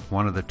be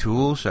one of the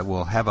tools that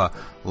will have a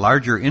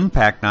larger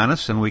impact on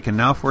us than we can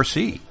now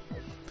foresee.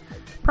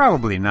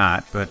 Probably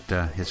not, but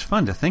it's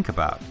fun to think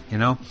about. You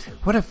know,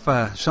 what if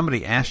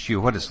somebody asked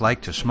you what it's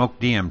like to smoke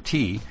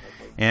DMT,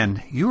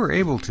 and you were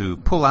able to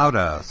pull out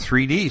a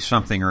 3D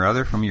something or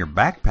other from your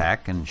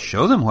backpack and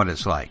show them what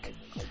it's like?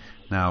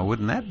 Now,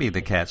 wouldn't that be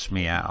the cat's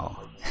meow?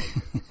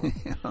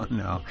 Oh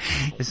no,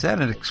 is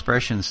that an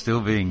expression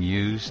still being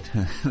used?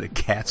 The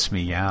cat's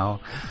meow?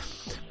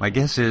 My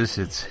guess is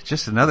it's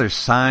just another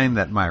sign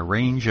that my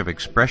range of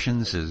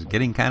expressions is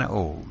getting kind of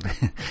old.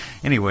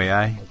 Anyway,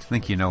 I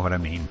think you know what I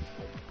mean.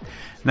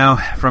 Now,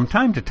 from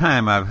time to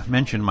time I've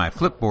mentioned my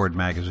Flipboard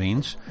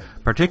magazines,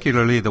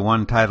 particularly the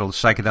one titled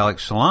Psychedelic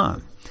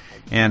Salon.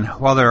 And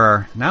while there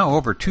are now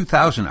over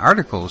 2,000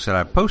 articles that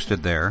I've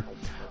posted there,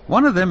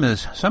 one of them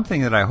is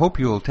something that I hope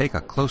you will take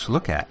a close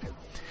look at.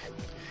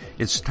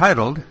 It's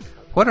titled,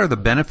 What Are the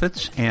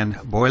Benefits and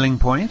Boiling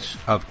Points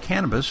of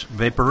Cannabis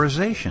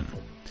Vaporization?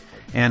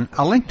 And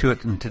I'll link to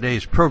it in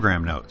today's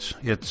program notes.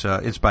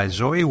 It's by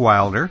Zoe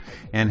Wilder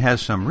and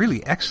has some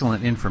really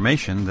excellent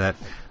information that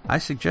I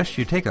suggest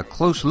you take a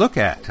close look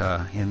at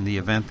in the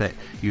event that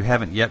you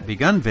haven't yet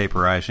begun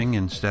vaporizing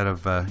instead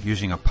of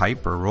using a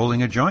pipe or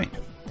rolling a joint.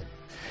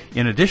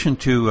 In addition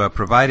to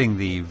providing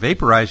the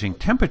vaporizing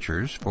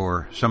temperatures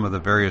for some of the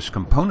various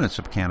components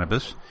of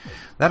cannabis,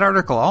 that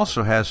article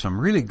also has some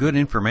really good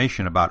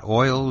information about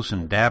oils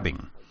and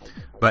dabbing.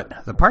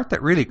 But the part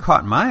that really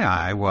caught my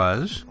eye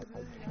was,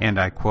 and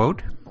I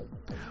quote,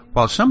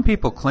 "While some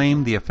people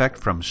claim the effect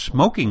from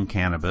smoking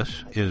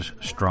cannabis is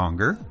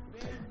stronger,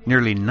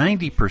 nearly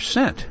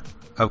 90%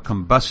 of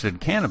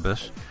combusted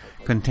cannabis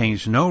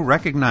contains no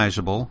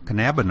recognizable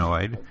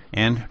cannabinoid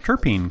and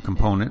terpene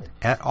component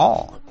at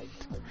all.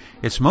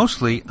 It's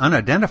mostly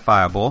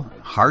unidentifiable,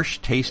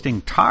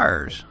 harsh-tasting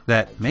tars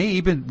that may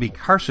even be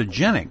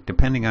carcinogenic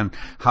depending on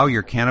how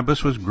your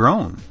cannabis was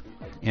grown."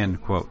 End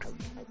quote.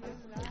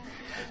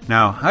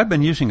 Now, I've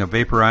been using a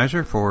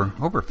vaporizer for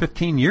over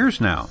 15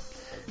 years now,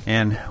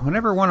 and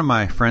whenever one of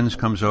my friends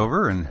comes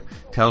over and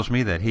tells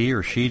me that he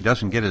or she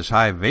doesn't get as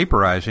high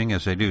vaporizing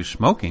as they do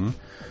smoking,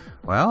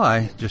 well,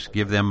 I just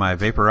give them my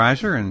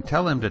vaporizer and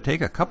tell them to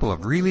take a couple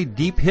of really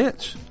deep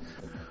hits.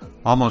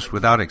 Almost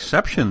without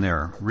exception,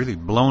 they're really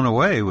blown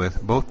away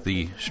with both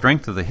the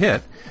strength of the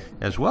hit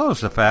as well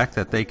as the fact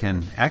that they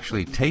can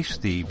actually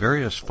taste the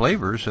various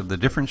flavors of the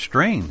different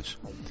strains.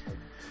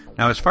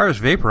 Now, as far as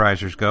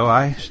vaporizers go,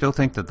 I still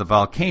think that the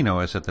Volcano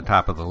is at the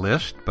top of the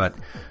list, but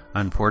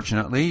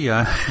unfortunately,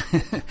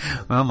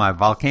 well, my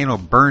Volcano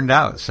burned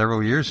out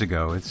several years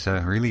ago. It's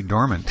really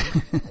dormant.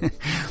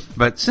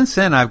 But since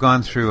then, I've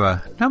gone through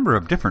a number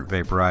of different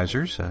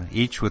vaporizers,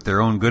 each with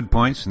their own good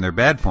points and their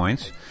bad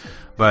points.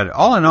 But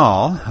all in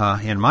all,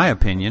 in my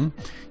opinion,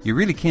 you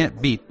really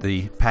can't beat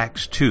the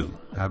PAX 2.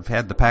 I've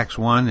had the PAX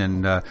 1,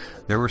 and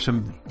there were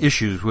some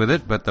issues with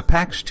it, but the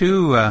PAX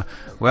 2,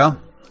 well,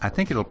 I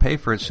think it'll pay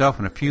for itself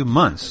in a few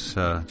months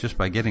just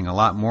by getting a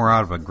lot more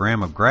out of a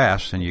gram of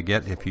grass than you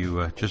get if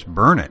you just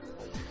burn it.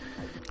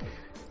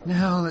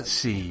 Now, let's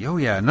see. Oh,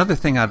 yeah, another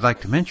thing I'd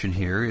like to mention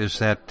here is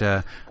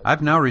that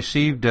I've now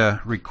received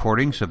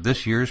recordings of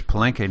this year's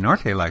Palenque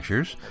Norte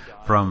lectures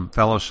from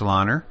fellow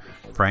saloner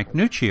Frank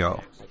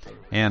Nuccio.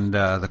 And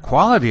the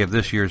quality of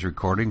this year's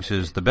recordings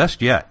is the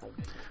best yet.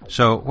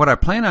 So what I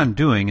plan on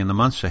doing in the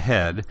months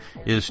ahead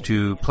is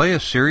to play a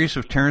series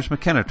of Terence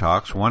McKenna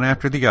talks, one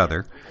after the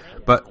other,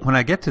 but when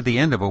I get to the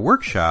end of a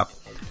workshop,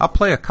 I'll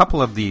play a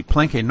couple of the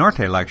Palenque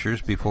Norte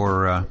lectures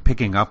before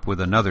picking up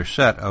with another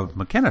set of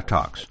McKenna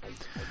talks.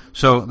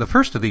 So the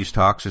first of these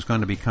talks is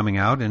going to be coming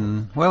out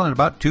in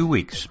about 2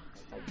 weeks.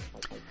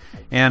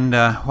 And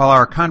while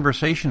our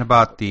conversation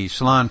about the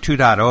Salon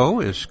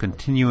 2.0 is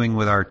continuing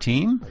with our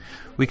team,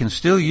 we can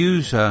still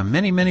use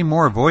many, many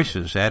more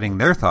voices adding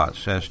their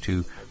thoughts as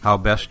to how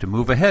best to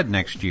move ahead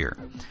next year.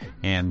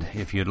 And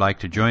if you'd like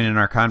to join in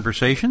our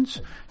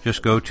conversations,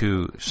 just go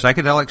to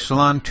Psychedelic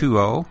Salon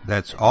 2.0,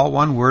 that's all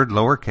one word,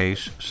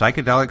 lowercase,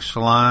 Psychedelic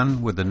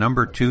Salon with the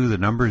number 2, the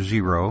number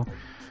 0,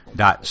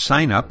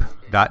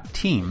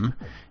 .signup.team,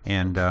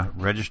 and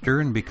register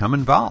and become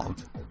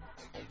involved.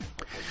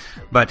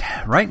 But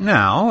right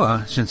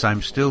now, since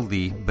I'm still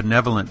the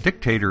benevolent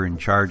dictator in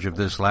charge of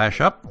this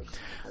lash-up,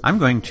 I'm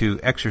going to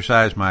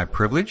exercise my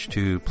privilege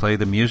to play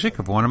the music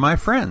of one of my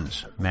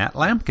friends, Matt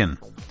Lampkin.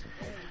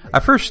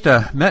 I first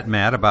met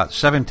Matt about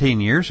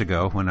 17 years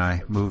ago when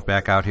I moved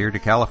back out here to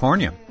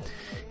California.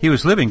 He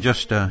was living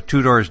just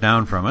 2 doors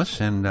down from us,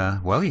 and,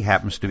 he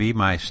happens to be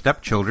my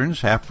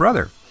stepchildren's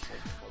half-brother.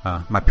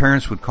 My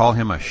parents would call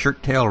him a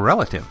shirt-tail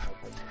relative.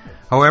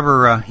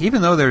 However,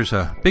 even though there's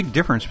a big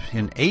difference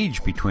in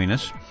age between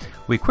us,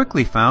 we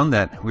quickly found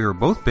that we were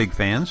both big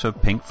fans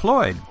of Pink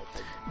Floyd,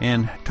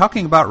 and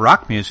talking about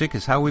rock music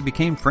is how we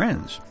became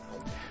friends.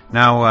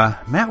 Now,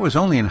 Matt was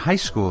only in high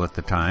school at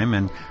the time,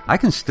 and I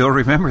can still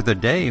remember the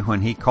day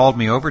when he called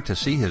me over to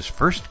see his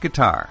first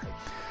guitar.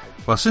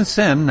 Well, since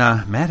then,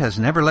 Matt has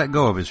never let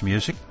go of his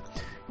music.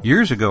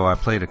 Years ago, I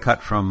played a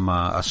cut from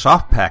a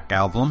Soft Pack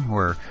album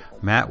where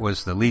Matt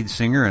was the lead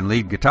singer and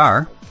lead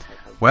guitar.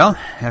 Well,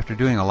 after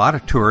doing a lot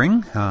of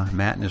touring,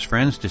 Matt and his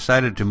friends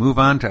decided to move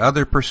on to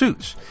other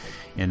pursuits.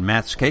 In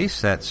Matt's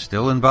case, that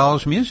still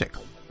involves music.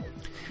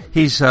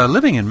 He's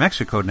living in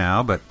Mexico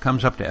now, but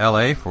comes up to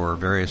L.A. for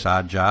various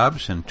odd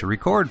jobs and to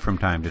record from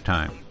time to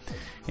time.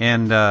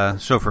 And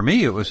so for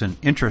me, it was an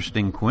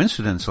interesting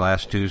coincidence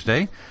last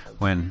Tuesday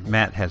when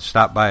Matt had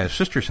stopped by his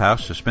sister's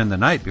house to spend the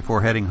night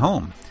before heading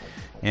home.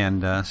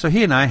 And so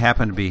he and I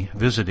happened to be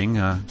visiting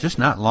just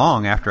not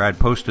long after I'd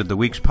posted the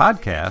week's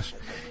podcast,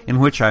 in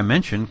which I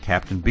mentioned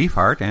Captain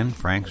Beefheart and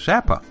Frank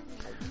Zappa,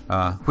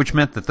 which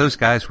meant that those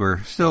guys were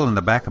still in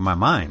the back of my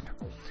mind.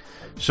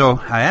 So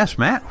I asked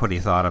Matt what he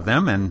thought of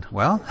them, and,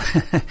 well,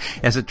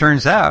 as it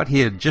turns out,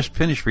 he had just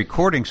finished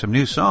recording some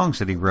new songs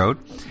that he wrote,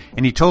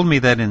 and he told me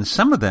that in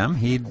some of them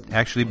he'd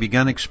actually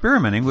begun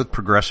experimenting with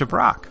progressive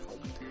rock.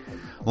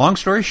 Long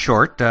story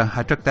short,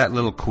 I took that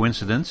little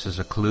coincidence as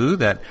a clue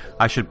that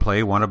I should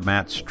play one of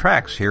Matt's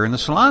tracks here in the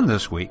salon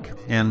this week.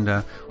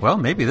 And,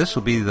 maybe this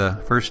will be the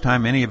first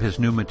time any of his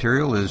new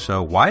material is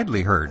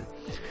widely heard.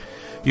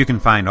 You can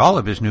find all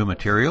of his new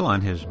material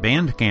on his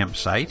Bandcamp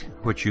site,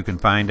 which you can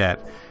find at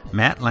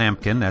Matt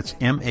Lampkin, that's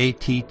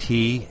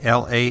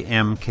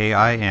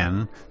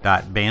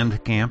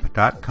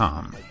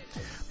MattLamkin.bandcamp.com.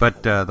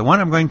 But the one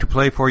I'm going to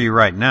play for you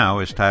right now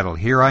is titled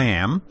Here I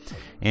Am,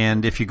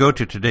 and if you go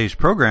to today's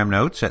program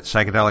notes at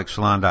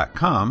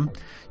psychedelicsalon.com,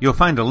 you'll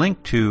find a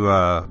link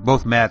to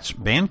both Matt's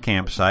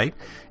Bandcamp site,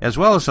 as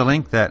well as a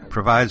link that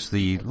provides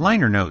the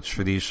liner notes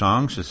for these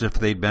songs as if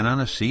they'd been on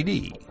a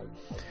CD.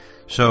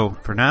 So,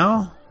 for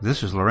now,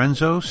 this is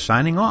Lorenzo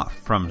signing off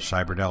from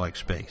Cyberdelic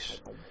Space.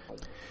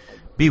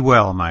 Be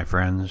well, my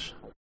friends.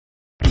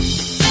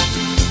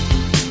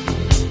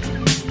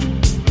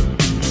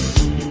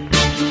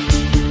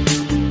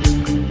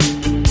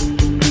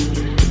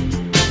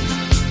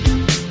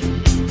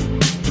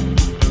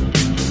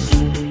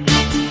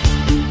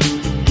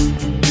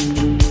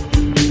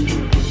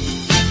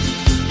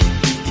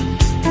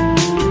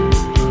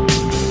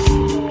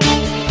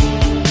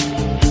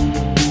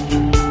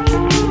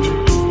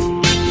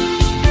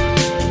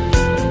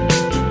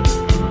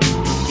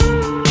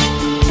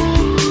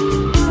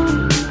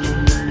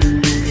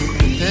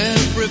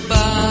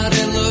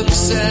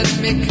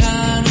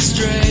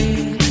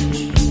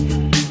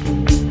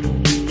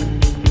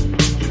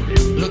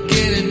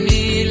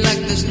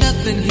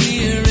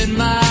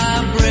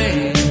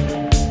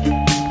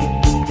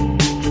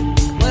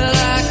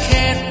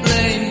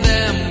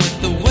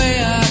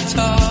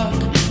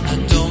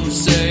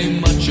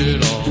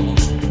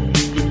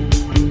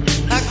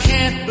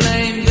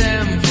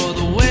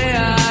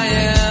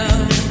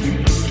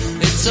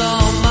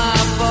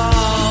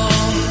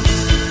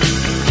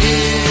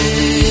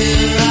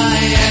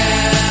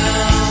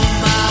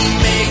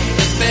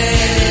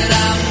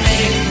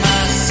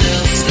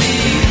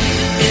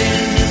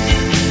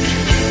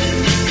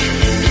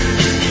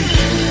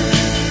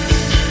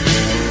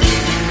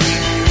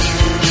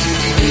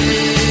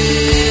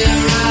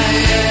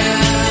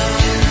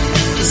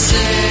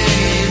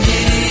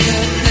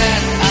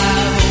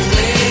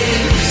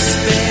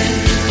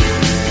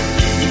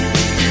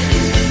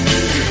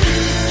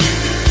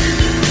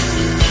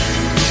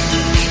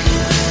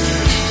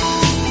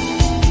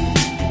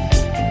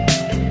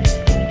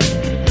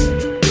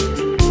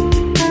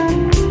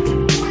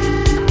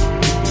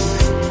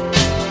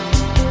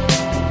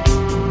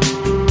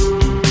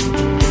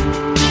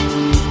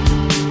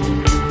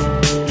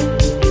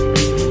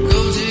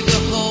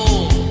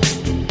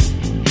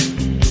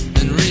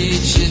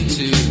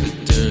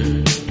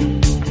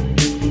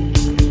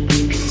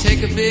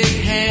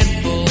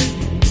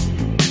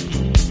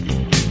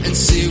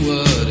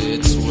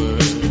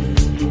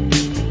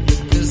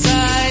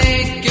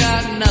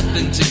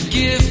 To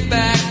give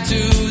back to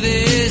the